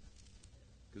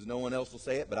because no one else will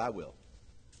say it, but I will.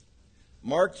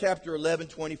 Mark chapter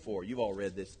 11:24. You've all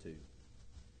read this too.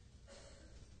 It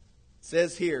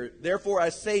says here, therefore I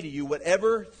say to you,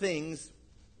 whatever things,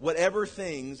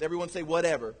 everyone say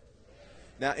whatever.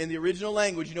 Now, in the original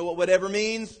language, you know what whatever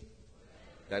means?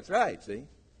 That's right, see? It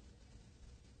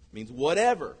means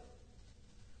whatever.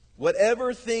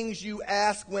 Whatever things you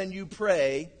ask when you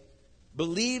pray,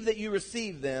 believe that you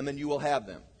receive them and you will have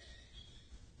them.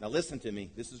 Now listen to me.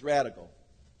 This is radical.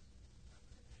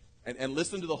 And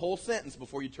listen to the whole sentence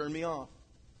before you turn me off.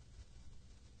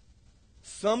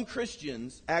 Some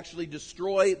Christians actually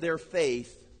destroy their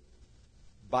faith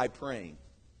by praying.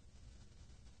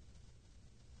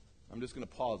 I'm just going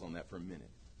to pause on that for a minute.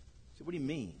 So what do you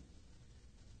mean?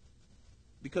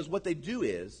 Because what they do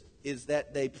is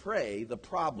that they pray the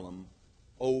problem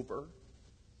over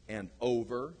and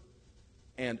over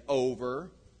and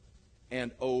over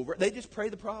and over. They just pray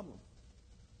the problem.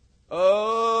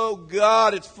 Oh,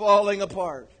 God, it's falling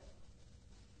apart.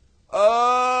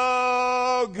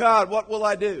 Oh, God, what will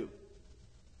I do?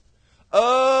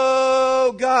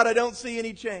 Oh, God, I don't see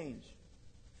any change.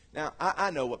 Now,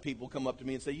 I know what people come up to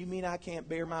me and say, you mean I can't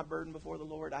bear my burden before the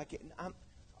Lord? I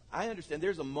understand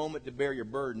there's a moment to bear your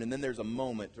burden, and then there's a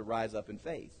moment to rise up in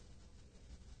faith.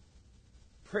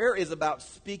 Prayer is about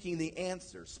speaking the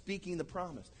answer, speaking the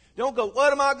promise. Don't go,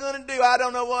 what am I going to do? I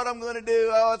don't know what I'm going to do.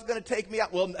 Oh, it's going to take me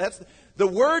out. Well, the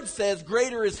Word says,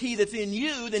 greater is He that's in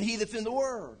you than he that's in the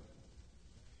world.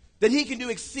 That He can do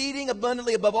exceeding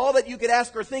abundantly above all that you could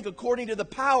ask or think according to the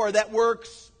power that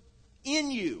works in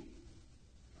you.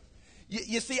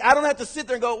 You see, I don't have to sit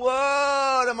there and go,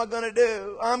 what am I going to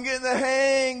do? I'm getting the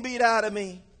hang beat out of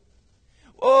me.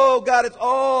 Oh, God, it's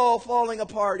all falling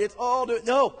apart. It's all doing.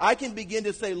 No, I can begin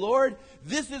to say, Lord,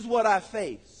 this is what I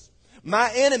face.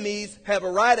 My enemies have a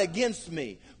right against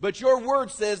me. But your word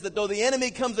says that though the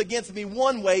enemy comes against me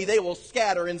one way, they will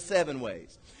scatter in 7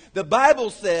 ways. The Bible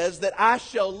says that I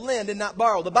shall lend and not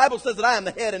borrow. The Bible says that I am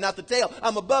the head and not the tail.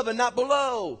 I'm above and not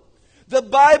below. The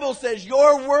Bible says,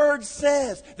 your word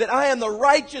says that I am the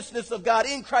righteousness of God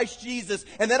in Christ Jesus,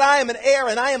 and that I am an heir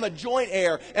and I am a joint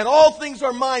heir, and all things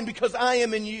are mine because I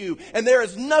am in you, and there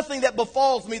is nothing that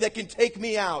befalls me that can take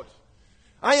me out.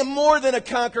 I am more than a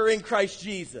conqueror in Christ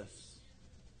Jesus.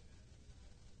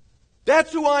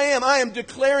 That's who I am. I am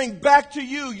declaring back to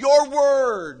you your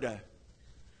word.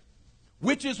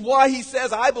 Which is why he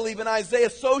says, I believe in Isaiah,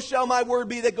 so shall my word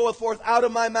be that goeth forth out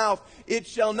of my mouth. It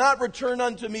shall not return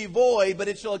unto me void, but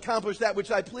it shall accomplish that which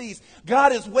I please.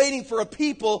 God is waiting for a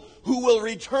people who will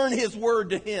return his word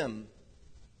to him.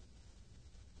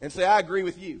 And say, I agree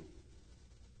with you.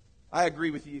 I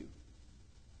agree with you.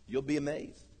 You'll be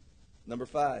amazed. Number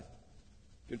 5,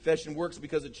 confession works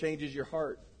because it changes your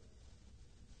heart.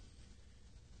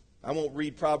 I won't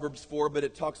read Proverbs 4, but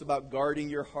it talks about guarding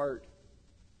your heart.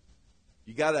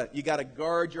 You gotta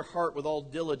guard your heart with all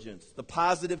diligence. The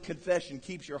positive confession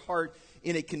keeps your heart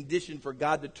in a condition for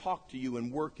God to talk to you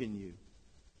and work in you.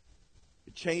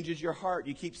 It changes your heart.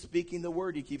 You keep speaking the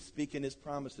word. You keep speaking his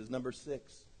promises. Number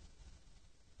 6.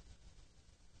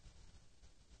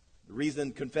 The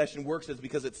reason confession works is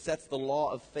because it sets the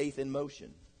law of faith in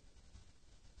motion.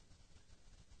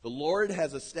 The Lord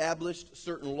has established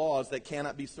certain laws that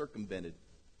cannot be circumvented.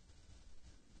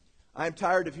 I'm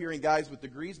tired of hearing guys with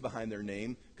degrees behind their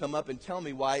name come up and tell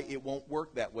me why it won't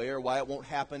work that way or why it won't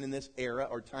happen in this era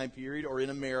or time period or in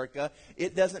America.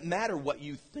 It doesn't matter what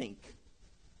you think.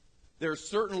 There are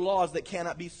certain laws that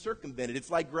cannot be circumvented. It's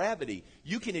like gravity.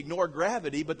 You can ignore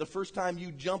gravity, but the first time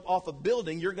you jump off a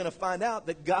building, you're going to find out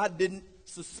that God didn't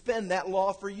suspend that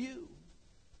law for you.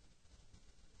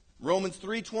 Romans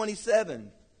 3:27.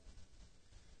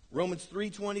 Romans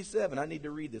 3:27. I need to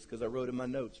read this because I wrote in my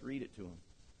notes. Read it to him.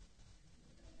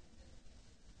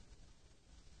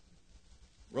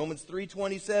 Romans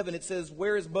 3:27, it says,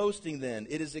 where is boasting then?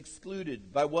 It is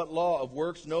excluded. By what law of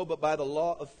works? No, but by the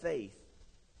law of faith.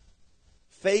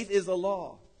 Faith is a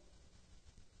law.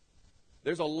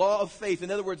 There's a law of faith.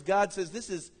 In other words, God says this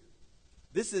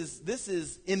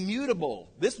is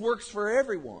immutable. This works for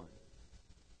everyone.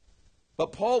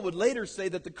 But Paul would later say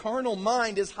that the carnal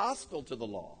mind is hostile to the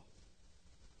law.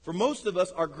 For most of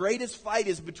us, our greatest fight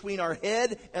is between our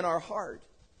head and our heart.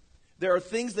 There are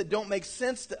things that don't make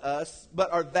sense to us,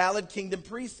 but are valid kingdom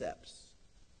precepts.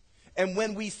 And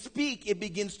when we speak, it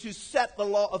begins to set the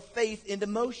law of faith into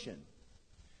motion.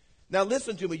 Now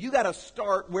listen to me, you got to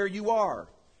start where you are.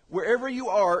 Wherever you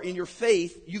are in your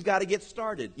faith, you've got to get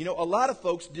started. You know, a lot of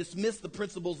folks dismiss the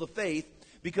principles of faith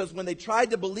because when they tried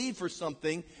to believe for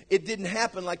something, it didn't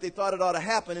happen like they thought it ought to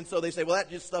happen, and so they say, well,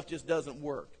 stuff just doesn't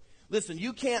work. Listen,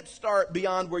 you can't start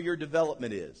beyond where your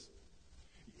development is.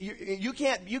 You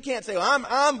can't say, well,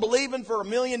 I'm believing for $1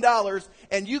 million,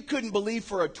 and you couldn't believe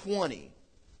for a 20.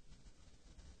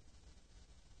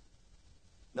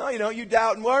 No, you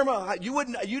doubt, and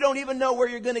you don't even know where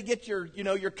you're going to get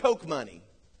your Coke money.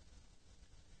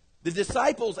 The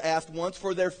disciples asked once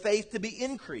for their faith to be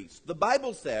increased. The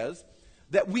Bible says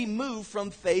that we move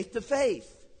from faith to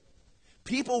faith.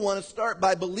 People want to start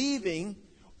by believing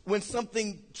when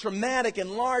something traumatic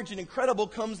and large and incredible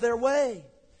comes their way.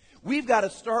 We've got to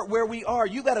start where we are.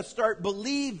 You've got to start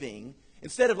believing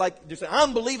instead of like just saying,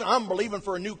 I'm believing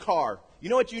for a new car. You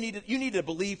know what you need? You need to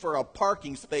believe for a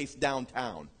parking space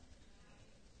downtown.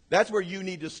 That's where you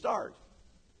need to start.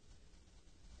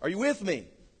 Are you with me?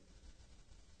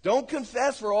 Don't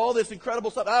confess for all this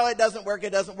incredible stuff. Oh, it doesn't work.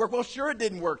 It doesn't work. Well, sure it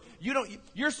didn't work.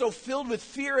 You're so filled with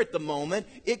fear at the moment,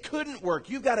 it couldn't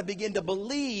work. You've got to begin to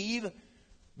believe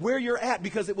where you're at,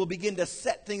 because it will begin to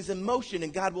set things in motion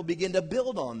and God will begin to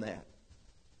build on that.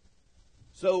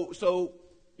 So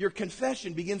your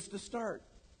confession begins to start.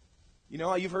 You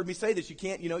know, you've heard me say this. You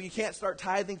can't start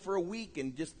tithing for a week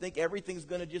and just think everything's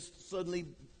going to just suddenly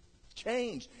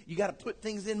change. You got to put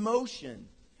things in motion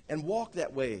and walk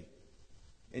that way.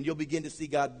 And you'll begin to see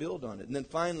God build on it. And then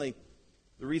finally,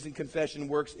 the reason confession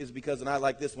works is because, and I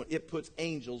like this one, it puts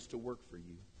angels to work for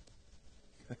you.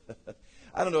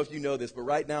 I don't know if you know this, but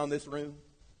right now in this room,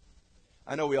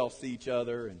 I know we all see each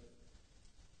other, and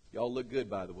y'all look good,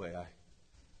 by the way.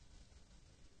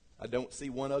 I don't see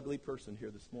one ugly person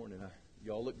here this morning.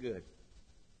 Y'all look good.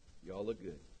 Y'all look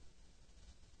good.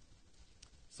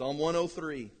 Psalm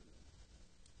 103,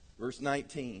 verse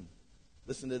 19.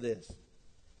 Listen to this. It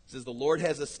says, the Lord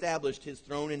has established his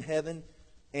throne in heaven,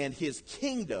 and his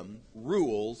kingdom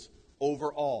rules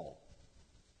over all.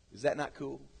 Is that not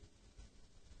cool?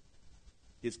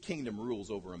 His kingdom rules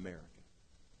over America.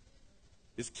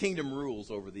 His kingdom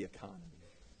rules over the economy.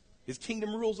 His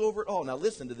kingdom rules over it all. Now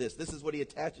listen to this. This is what he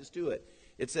attaches to it.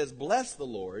 It says, "Bless the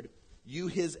Lord, you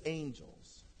his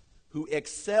angels, who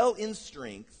excel in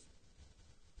strength,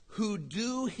 who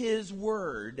do his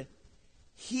word,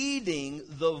 heeding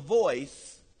the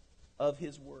voice of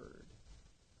his word."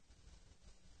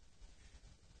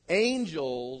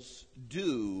 Angels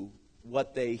do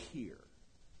what they hear.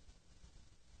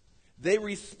 They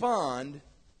respond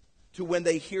to when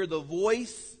they hear the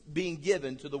voice being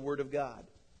given to the Word of God.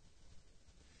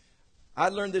 I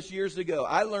learned this years ago.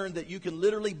 I learned that you can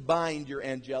literally bind your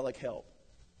angelic help.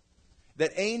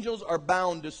 That angels are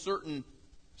bound to certain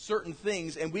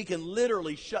things, and we can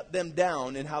literally shut them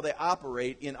down in how they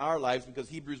operate in our lives, because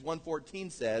Hebrews 1:14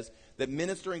 says that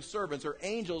ministering servants or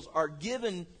angels are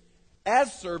given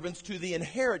as servants to the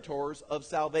inheritors of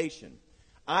salvation.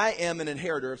 I am an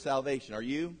inheritor of salvation. Are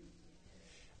you?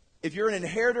 If you're an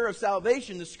inheritor of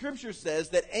salvation, the Scripture says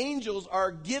that angels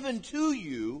are given to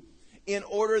you in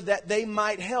order that they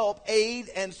might help, aid,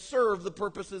 and serve the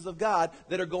purposes of God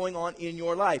that are going on in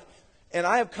your life. And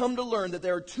I have come to learn that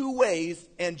there are two ways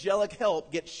angelic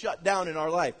help gets shut down in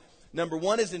our life. Number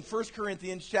one is in 1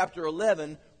 Corinthians chapter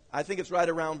 11. I think it's right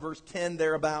around verse 10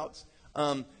 thereabouts.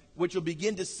 What you'll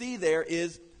begin to see there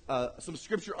is some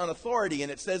scripture on authority,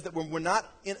 and it says that when we're not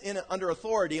under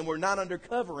authority and we're not under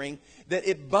covering, that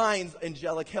it binds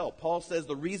angelic help. Paul says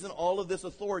the reason all of this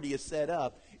authority is set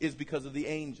up is because of the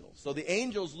angels. So the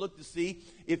angels look to see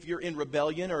if you're in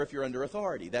rebellion or if you're under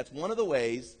authority. That's one of the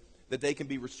ways that they can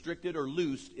be restricted or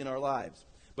loosed in our lives.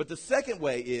 But the second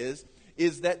way is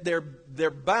that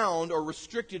they're bound or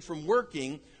restricted from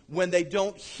working when they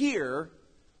don't hear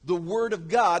the Word of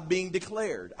God being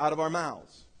declared out of our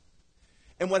mouths.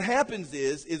 And what happens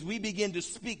is we begin to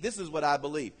speak. This is what I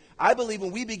believe. I believe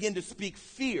when we begin to speak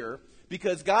fear,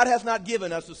 because God has not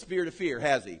given us a spirit of fear,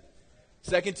 has He?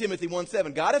 2 Timothy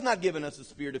 1:7, God has not given us a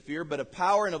spirit of fear, but of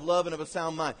power and of love and of a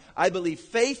sound mind. I believe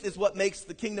faith is what makes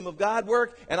the kingdom of God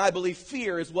work, and I believe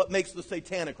fear is what makes the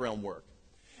satanic realm work.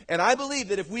 And I believe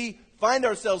that if we find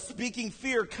ourselves speaking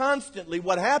fear constantly,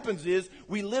 what happens is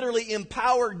we literally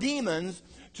empower demons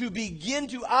to begin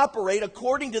to operate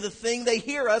according to the thing they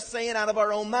hear us saying out of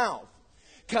our own mouth.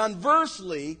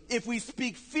 Conversely, if we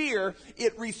speak fear,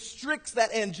 it restricts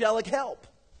that angelic help.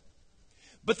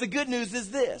 But the good news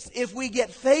is this: if we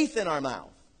get faith in our mouth,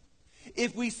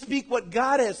 if we speak what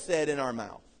God has said in our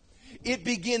mouth, it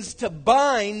begins to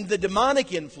bind the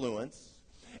demonic influence,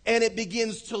 and it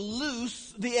begins to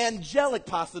loose the angelic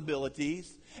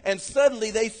possibilities, and suddenly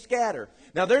they scatter.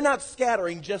 Now, they're not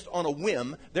scattering just on a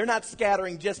whim. They're not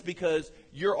scattering just because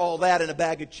you're all that in a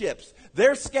bag of chips.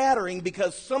 They're scattering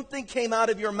because something came out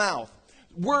of your mouth.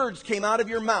 Words came out of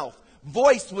your mouth.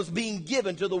 Voice was being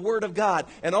given to the Word of God.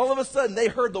 And all of a sudden, they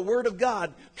heard the Word of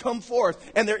God come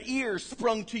forth, and their ears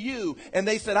sprung to you. And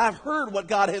they said, I've heard what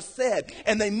God has said.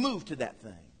 And they moved to that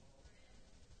thing.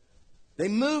 They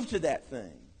moved to that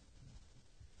thing.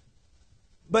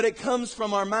 But it comes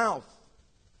from our mouth.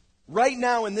 Right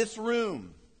now in this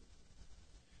room,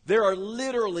 there are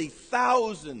literally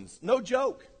thousands, no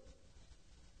joke.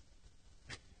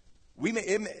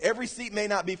 Every seat may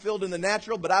not be filled in the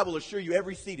natural, but I will assure you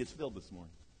every seat is filled this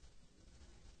morning.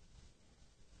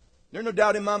 There's no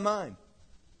doubt in my mind.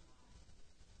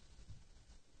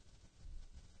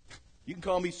 You can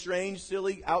call me strange,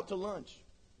 silly, out to lunch.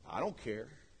 I don't care.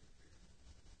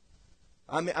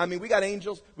 I mean, we got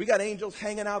angels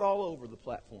hanging out all over the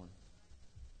platform.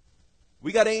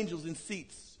 We got angels in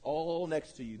seats all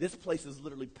next to you. This place is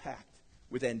literally packed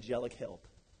with angelic help.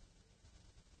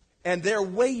 And they're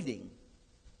waiting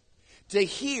to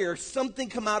hear something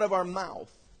come out of our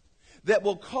mouth that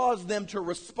will cause them to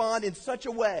respond in such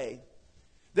a way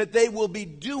that they will be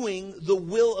doing the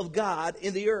will of God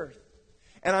in the earth.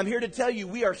 And I'm here to tell you,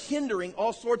 we are hindering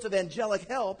all sorts of angelic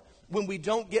help when we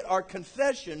don't get our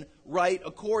confession right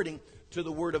according to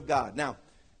the Word of God. Now,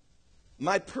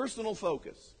 my personal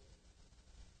focus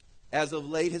as of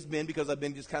late has been, because I've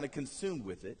been just kind of consumed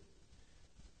with it,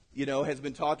 I've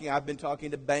been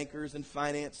talking to bankers and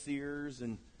financiers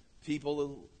and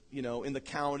people, in the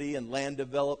county and land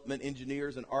development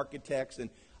engineers and architects. And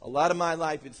a lot of my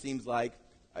life, it seems like,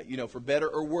 for better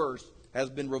or worse, has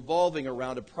been revolving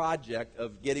around a project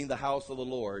of getting the house of the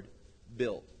Lord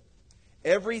built.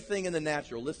 Everything in the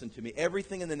natural, listen to me,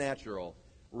 everything in the natural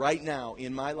right now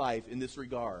in my life in this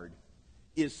regard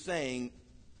is saying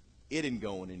it ain't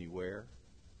going anywhere.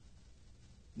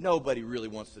 Nobody really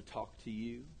wants to talk to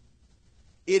you.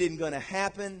 It isn't going to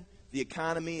happen. The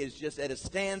economy is just at a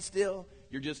standstill.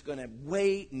 You're just going to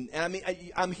wait. And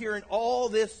I'm hearing all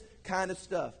this kind of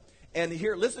stuff. And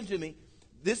here, listen to me.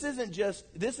 This isn't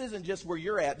just where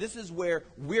you're at. This is where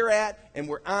we're at and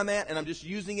where I'm at. And I'm just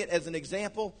using it as an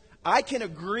example. I can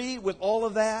agree with all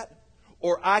of that,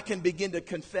 or I can begin to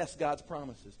confess God's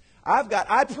promises.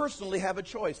 I personally have a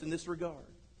choice in this regard.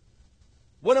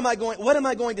 What am I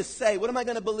going to say? What am I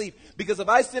going to believe? Because if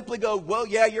I simply go, well,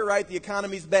 yeah, you're right, the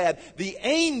economy's bad. The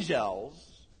angels,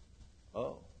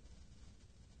 I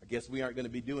guess we aren't going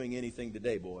to be doing anything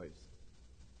today, boys.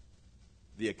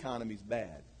 The economy's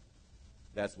bad.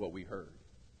 That's what we heard.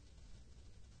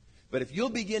 But if you'll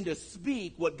begin to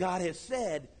speak what God has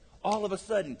said, all of a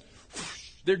sudden,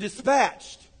 they're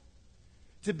dispatched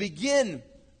to begin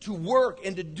to work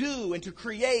and to do and to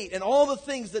create and all the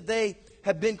things that they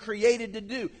have been created to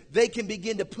do. They can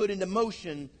begin to put into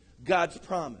motion God's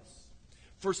promise.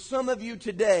 For some of you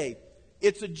today,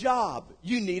 it's a job.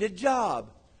 You need a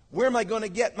job. Where am I going to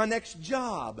get my next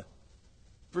job?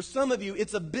 For some of you,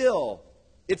 it's a bill.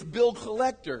 It's bill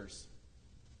collectors.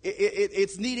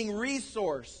 It's needing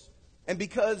resource. And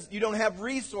because you don't have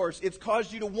resource, it's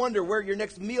caused you to wonder where your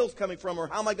next meal's coming from, or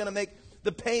how am I going to make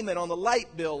the payment on the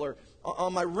light bill, or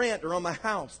on my rent, or on my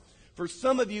house. For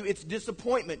some of you, it's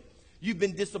disappointment. You've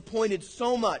been disappointed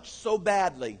so much, so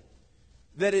badly,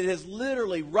 that it has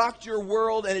literally rocked your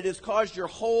world, and it has caused your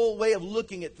whole way of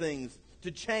looking at things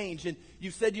to change. And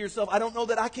you've said to yourself, I don't know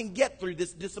that I can get through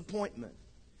this disappointment.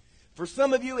 For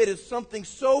some of you, it is something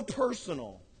so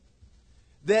personal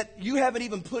that you haven't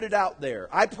even put it out there.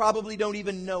 I probably don't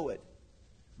even know it.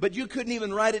 But you couldn't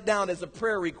even write it down as a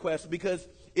prayer request because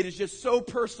it is just so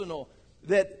personal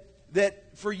that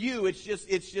for you, it's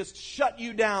just shut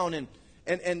you down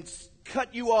and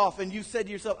cut you off. And you said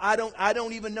to yourself, I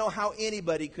don't even know how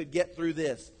anybody could get through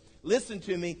this. Listen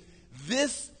to me.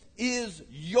 This is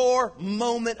your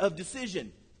moment of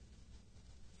decision.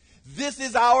 This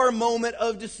is our moment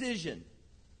of decision.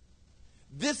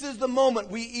 This is the moment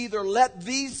we either let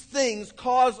these things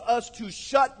cause us to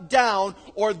shut down,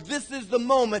 or this is the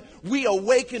moment we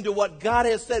awaken to what God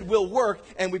has said will work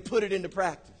and we put it into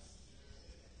practice.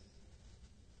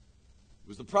 It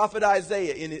was the prophet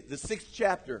Isaiah in the 6th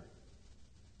chapter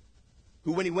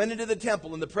who, when he went into the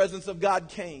temple and the presence of God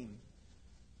came,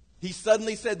 he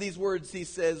suddenly said these words. He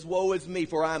says, woe is me,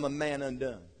 for I am a man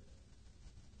undone.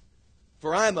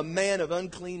 For I am a man of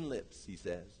unclean lips, he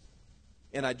says.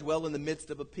 And I dwell in the midst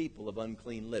of a people of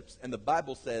unclean lips. And the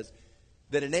Bible says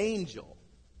that an angel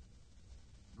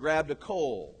grabbed a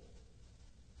coal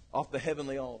off the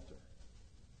heavenly altar.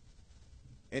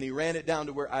 And he ran it down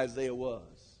to where Isaiah was.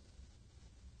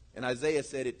 And Isaiah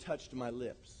said, it touched my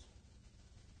lips.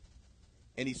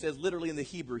 And he says, literally in the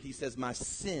Hebrew, he says, my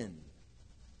sin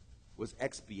was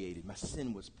expiated. My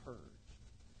sin was purged.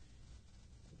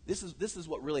 This is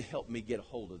what really helped me get a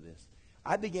hold of this.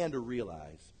 I began to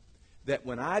realize that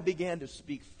when I began to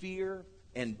speak fear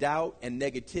and doubt and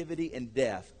negativity and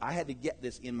death, I had to get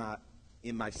this in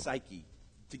my psyche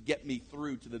to get me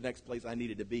through to the next place I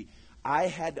needed to be. I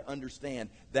had to understand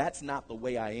that's not the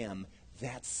way I am.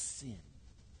 That's sin.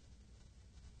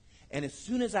 And as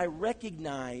soon as I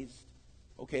recognized,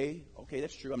 okay,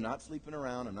 that's true. I'm not sleeping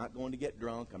around. I'm not going to get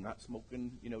drunk. I'm not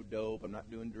smoking, dope. I'm not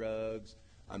doing drugs.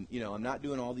 I'm not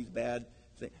doing all these bad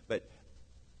things. But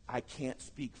I can't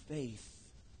speak faith.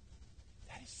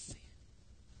 That is sin.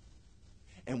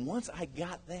 And once I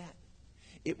got that,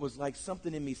 it was like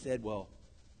something in me said, well,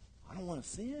 I don't want to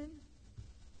sin.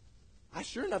 I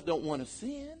sure enough don't want to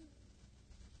sin.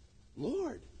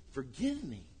 Lord, forgive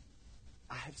me.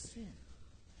 I have sinned.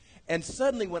 And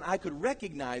suddenly when I could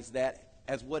recognize that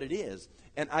as what it is,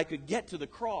 and I could get to the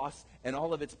cross and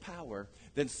all of its power,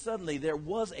 then suddenly there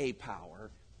was a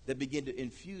power that began to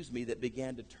infuse me, that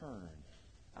began to turn.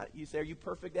 You say, are you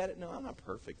perfect at it? No, I'm not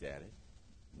perfect at it.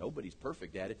 Nobody's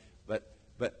perfect at it,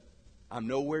 but I'm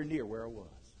nowhere near where I was.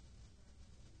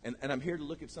 And I'm here to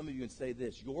look at some of you and say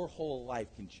this. Your whole life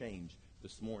can change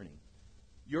this morning.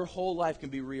 Your whole life can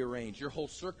be rearranged. Your whole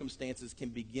circumstances can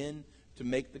begin to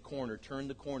make the corner, turn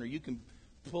the corner. You can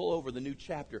pull over the new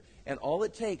chapter. And all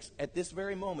it takes at this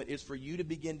very moment is for you to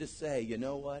begin to say, you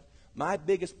know what? My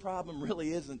biggest problem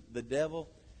really isn't the devil,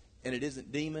 and it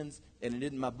isn't demons, and it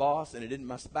isn't my boss, and it isn't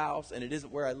my spouse, and it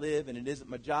isn't where I live, and it isn't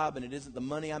my job, and it isn't the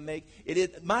money I make.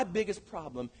 My biggest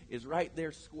problem is right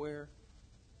there square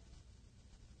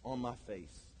on my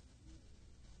face.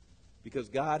 Because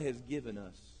God has given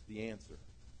us the answer.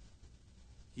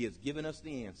 He has given us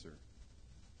the answer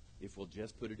if we'll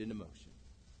just put it into motion.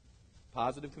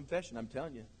 Positive confession, I'm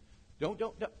telling you. Don't.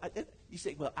 You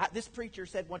say, well, this preacher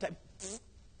said one time.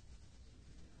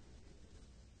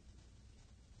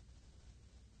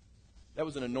 That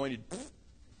was an anointed.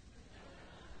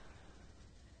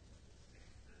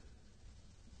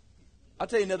 I'll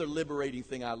tell you another liberating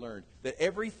thing I learned. That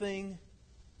everything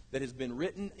that has been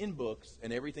written in books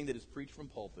and everything that is preached from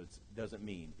pulpits doesn't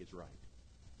mean it's right.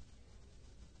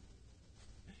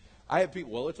 I have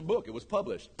people, well, it's a book. It was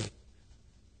published.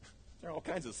 There are all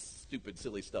kinds of stupid,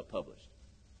 silly stuff published.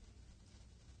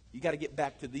 You got to get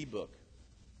back to the book.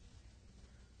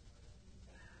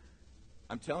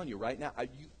 I'm telling you right now,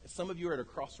 some of you are at a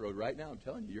crossroad right now. I'm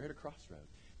telling you, you're at a crossroad.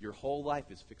 Your whole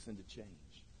life is fixing to change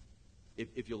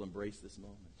if you'll embrace this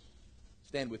moment.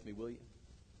 Stand with me, will you?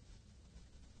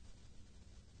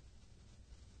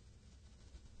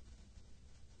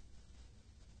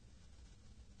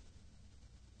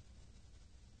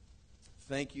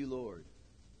 Thank you, Lord.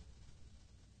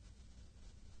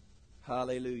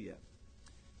 Hallelujah.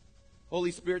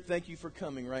 Holy Spirit, thank you for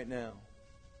coming right now.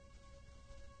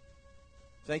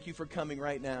 Thank you for coming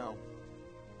right now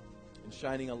and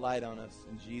shining a light on us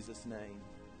in Jesus' name.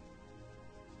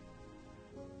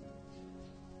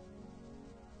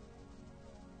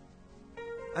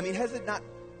 I mean, has it not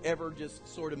ever just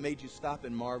sort of made you stop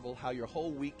and marvel how your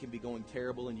whole week can be going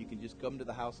terrible and you can just come to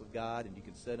the house of God and you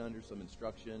can sit under some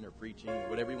instruction or preaching,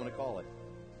 whatever you want to call it,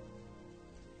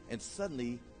 and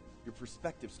suddenly your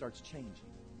perspective starts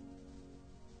changing?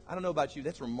 I don't know about you,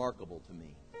 that's remarkable to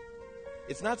me.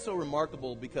 It's not so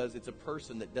remarkable because it's a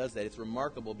person that does that. It's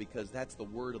remarkable because that's the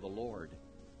word of the Lord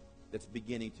that's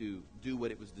beginning to do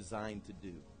what it was designed to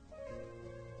do.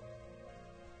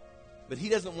 But He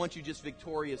doesn't want you just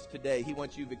victorious today. He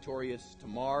wants you victorious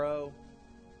tomorrow,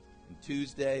 and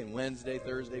Tuesday, and Wednesday,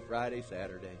 Thursday, Friday,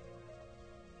 Saturday.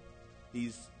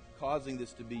 He's causing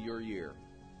this to be your year.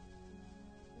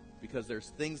 Because there's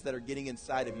things that are getting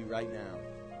inside of you right now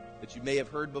that you may have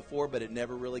heard before, but it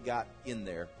never really got in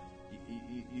there.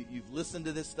 You've listened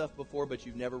to this stuff before, but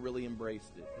you've never really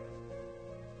embraced it.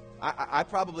 I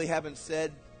probably haven't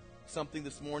said something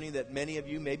this morning that many of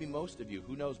you, maybe most of you,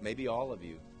 who knows, maybe all of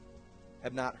you,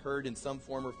 have not heard in some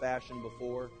form or fashion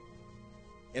before.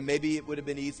 And maybe it would have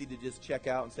been easy to just check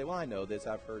out and say, well, I know this,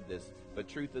 I've heard this. But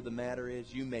truth of the matter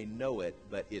is, you may know it,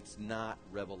 but it's not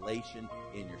revelation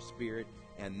in your spirit.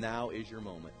 And now is your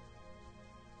moment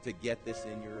to get this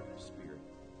in your spirit.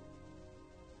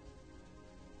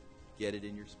 Get it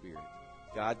in your spirit.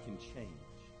 God can change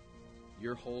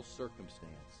your whole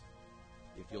circumstance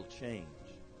if you'll change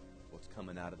what's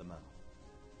coming out of the mouth.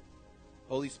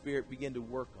 Holy Spirit, begin to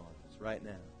work on us right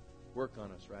now. Work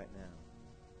on us right now.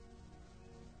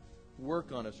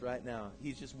 Work on us right now.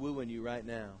 He's just wooing you right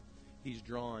now. He's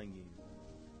drawing you.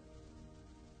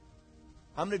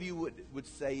 How many of you would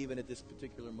say, even at this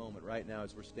particular moment right now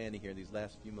as we're standing here in these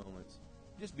last few moments,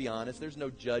 just be honest, there's no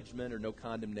judgment or no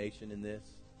condemnation in this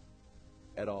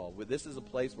at all. This is a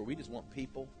place where we just want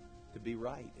people to be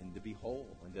right and to be whole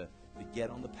and to get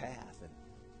on the path and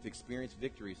to experience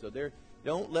victory. So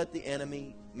don't let the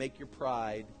enemy make your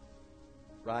pride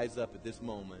rise up at this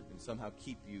moment and somehow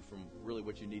keep you from really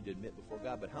what you need to admit before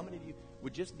God. But how many of you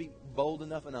would just be bold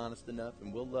enough and honest enough,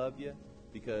 and we'll love you,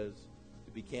 because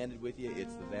to be candid with you,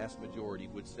 it's the vast majority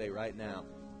would say right now,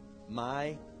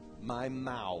 my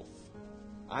mouth,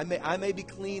 I may be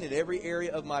clean in every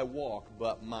area of my walk,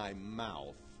 but my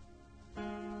mouth,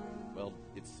 well,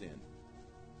 it's sin.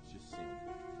 It's just sin.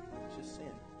 It's just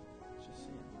sin. It's just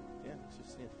sin. Yeah, it's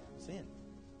just sin. Sin.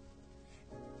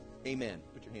 Amen.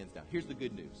 Put your hands down. Here's the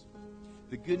good news.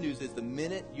 The good news is the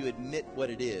minute you admit what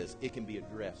it is, it can be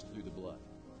addressed through the blood.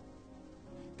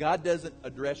 God doesn't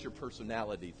address your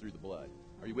personality through the blood.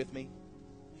 Are you with me?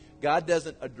 God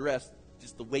doesn't address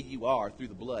just the way you are through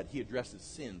the blood. He addresses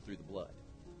sin through the blood.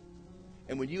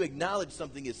 And when you acknowledge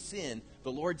something as sin,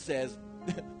 the Lord says,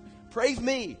 praise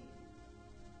me.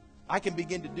 I can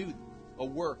begin to do a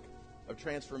work of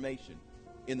transformation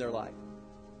in their life.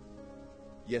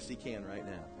 Yes, He can right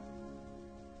now.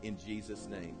 In Jesus'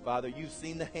 name. Father, you've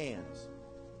seen the hands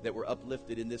that were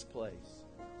uplifted in this place.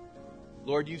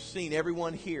 Lord, you've seen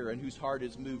everyone here and whose heart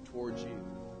is moved towards you.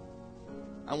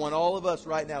 I want all of us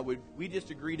right now, would we just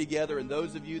agree together, and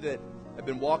those of you that have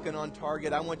been walking on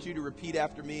target, I want you to repeat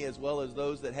after me, as well as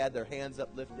those that had their hands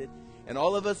uplifted. And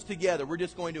all of us together, we're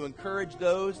just going to encourage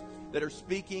those that are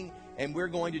speaking, and we're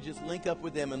going to just link up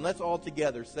with them. And let's all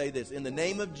together say this. In the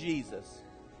name of Jesus,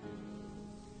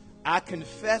 I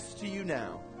confess to you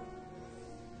now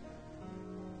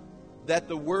that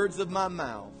the words of my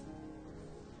mouth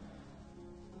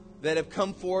that have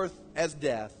come forth as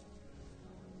death,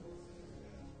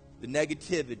 the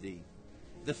negativity,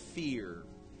 the fear,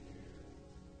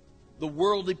 the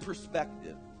worldly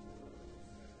perspective,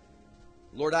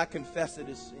 Lord, I confess it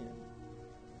as sin.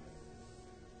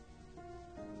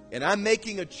 And I'm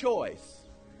making a choice.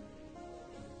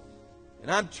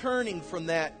 And I'm turning from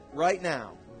that right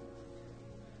now.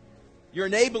 You're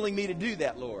enabling me to do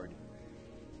that, Lord.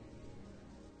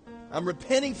 I'm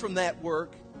repenting from that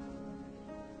work,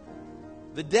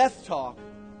 the death talk,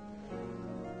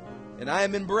 and I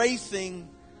am embracing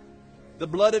the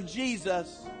blood of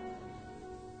Jesus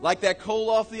like that coal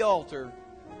off the altar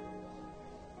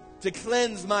to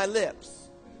cleanse my lips,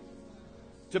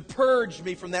 to purge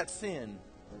me from that sin.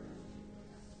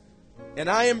 And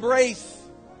I embrace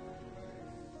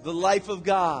the life of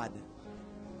God,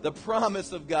 the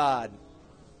promise of God,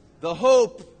 the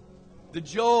hope, the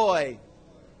joy,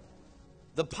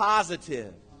 the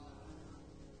positive.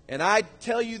 And I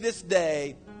tell you this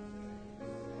day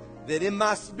that in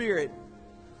my spirit,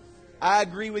 I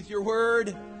agree with your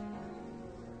word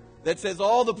that says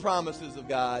all the promises of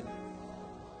God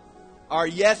are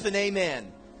yes and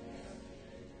amen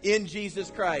in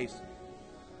Jesus Christ.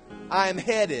 I am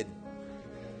headed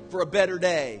for a better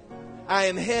day. I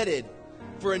am headed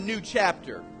for a new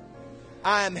chapter.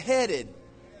 I am headed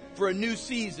for a new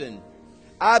season.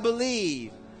 I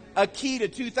believe a key to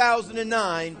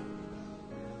 2009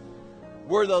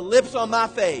 were the lips on my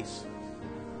face.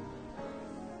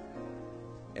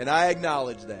 And I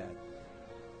acknowledge that.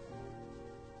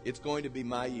 It's going to be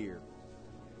my year.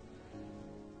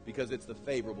 Because it's the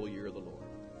favorable year of the Lord.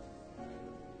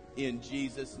 In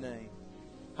Jesus' name.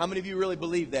 How many of you really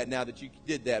believe that now that you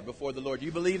did that before the Lord? Do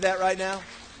you believe that right now?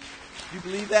 Do you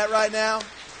believe that right now?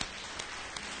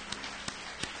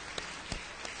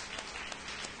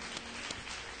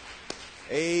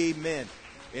 Amen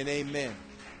and amen.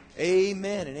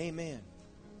 Amen and amen.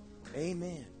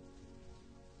 Amen.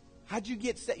 How'd you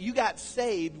get saved? You got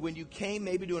saved when you came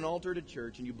maybe to an altar at a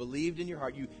church and you believed in your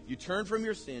heart. You turned from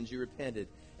your sins, you repented,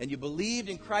 and you believed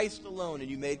in Christ alone and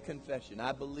you made confession.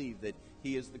 I believe that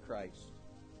He is the Christ,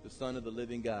 the Son of the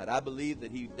living God. I believe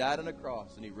that He died on a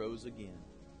cross and He rose again.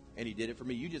 And He did it for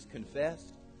me. You just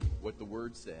confessed what the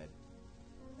Word said.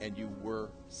 And you were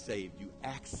saved. You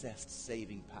accessed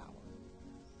saving power.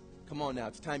 Come on now.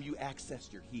 It's time you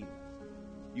accessed your healing.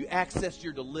 You accessed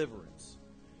your deliverance.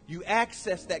 You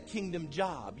accessed that kingdom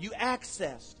job. You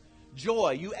accessed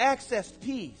joy. You accessed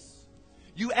peace.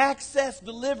 You accessed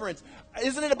deliverance.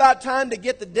 Isn't it about time to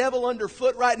get the devil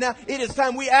underfoot right now? It is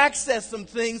time we access some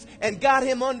things and got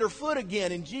him underfoot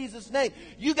again in Jesus' name.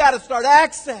 You got to start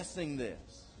accessing this.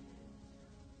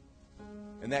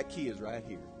 And that key is right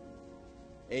here.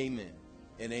 Amen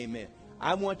and amen.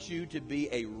 I want you to be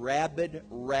a rabid,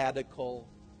 radical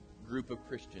group of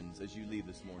Christians as you leave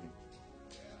this morning.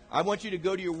 I want you to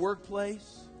go to your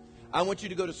workplace. I want you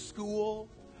to go to school.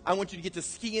 I want you to get to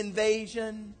Ski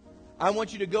Invasion. I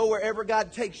want you to go wherever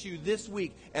God takes you this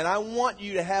week. And I want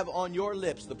you to have on your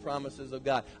lips the promises of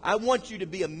God. I want you to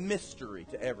be a mystery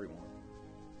to everyone.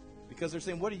 Because they're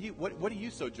saying, what are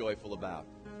you so joyful about?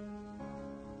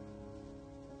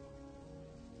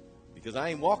 Because I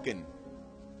ain't walking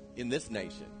in this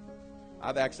nation.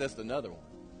 I've accessed another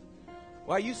one.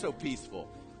 Why are you so peaceful?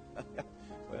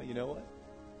 Well, you know what?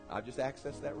 I've just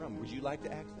accessed that realm. Would you like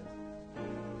to access it?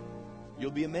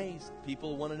 You'll be amazed.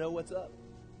 People want to know what's up.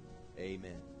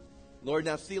 Amen. Lord,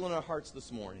 now seal in our hearts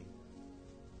this morning.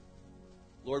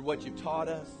 Lord, what you've taught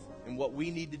us and what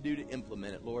we need to do to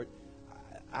implement it. Lord,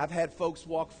 I've had folks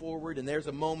walk forward and there's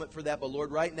a moment for that. But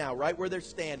Lord, right now, right where they're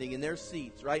standing in their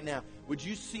seats, right now, would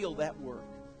you seal that work?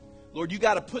 Lord, you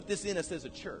got to put this in us as a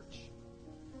church.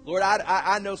 Lord,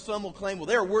 I know some will claim, well,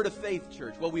 they're a Word of Faith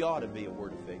church. Well, we ought to be a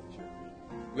Word of Faith church.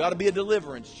 We ought to be a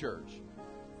deliverance church.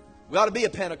 We ought to be a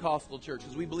Pentecostal church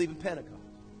because we believe in Pentecost.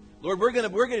 Lord, we're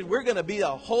gonna be a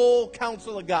whole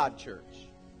counsel of God church.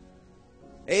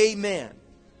 Amen.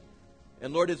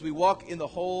 And Lord, as we walk in the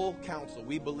whole counsel,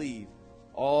 we believe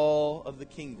all of the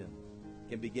kingdom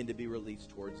can begin to be released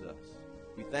towards us.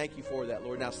 We thank you for that,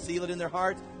 Lord. Now seal it in their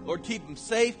hearts. Lord, keep them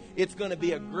safe. It's going to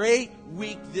be a great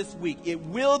week this week. It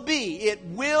will be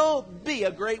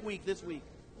a great week this week.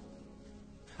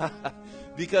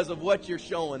 Because of what you're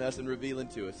showing us and revealing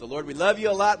to us. So, Lord, we love you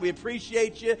a lot. We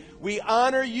appreciate you. We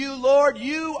honor you, Lord.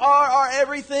 You are our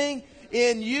everything.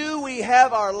 In you we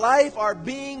have our life, our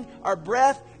being, our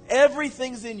breath.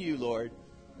 Everything's in you, Lord,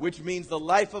 which means the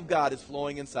life of God is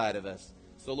flowing inside of us.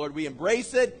 So, Lord, we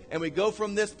embrace it and we go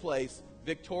from this place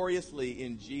victoriously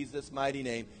in Jesus' mighty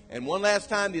name. And one last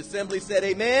time, the assembly said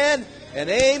amen and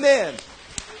amen.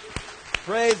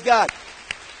 Praise God.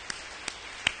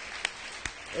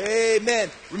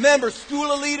 Amen. Remember, School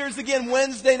of Leaders again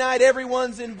Wednesday night.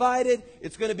 Everyone's invited.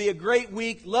 It's going to be a great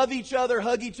week. Love each other.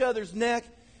 Hug each other's neck.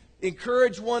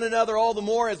 Encourage one another all the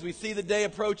more as we see the day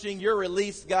approaching. You're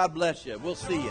released. God bless you. We'll see you.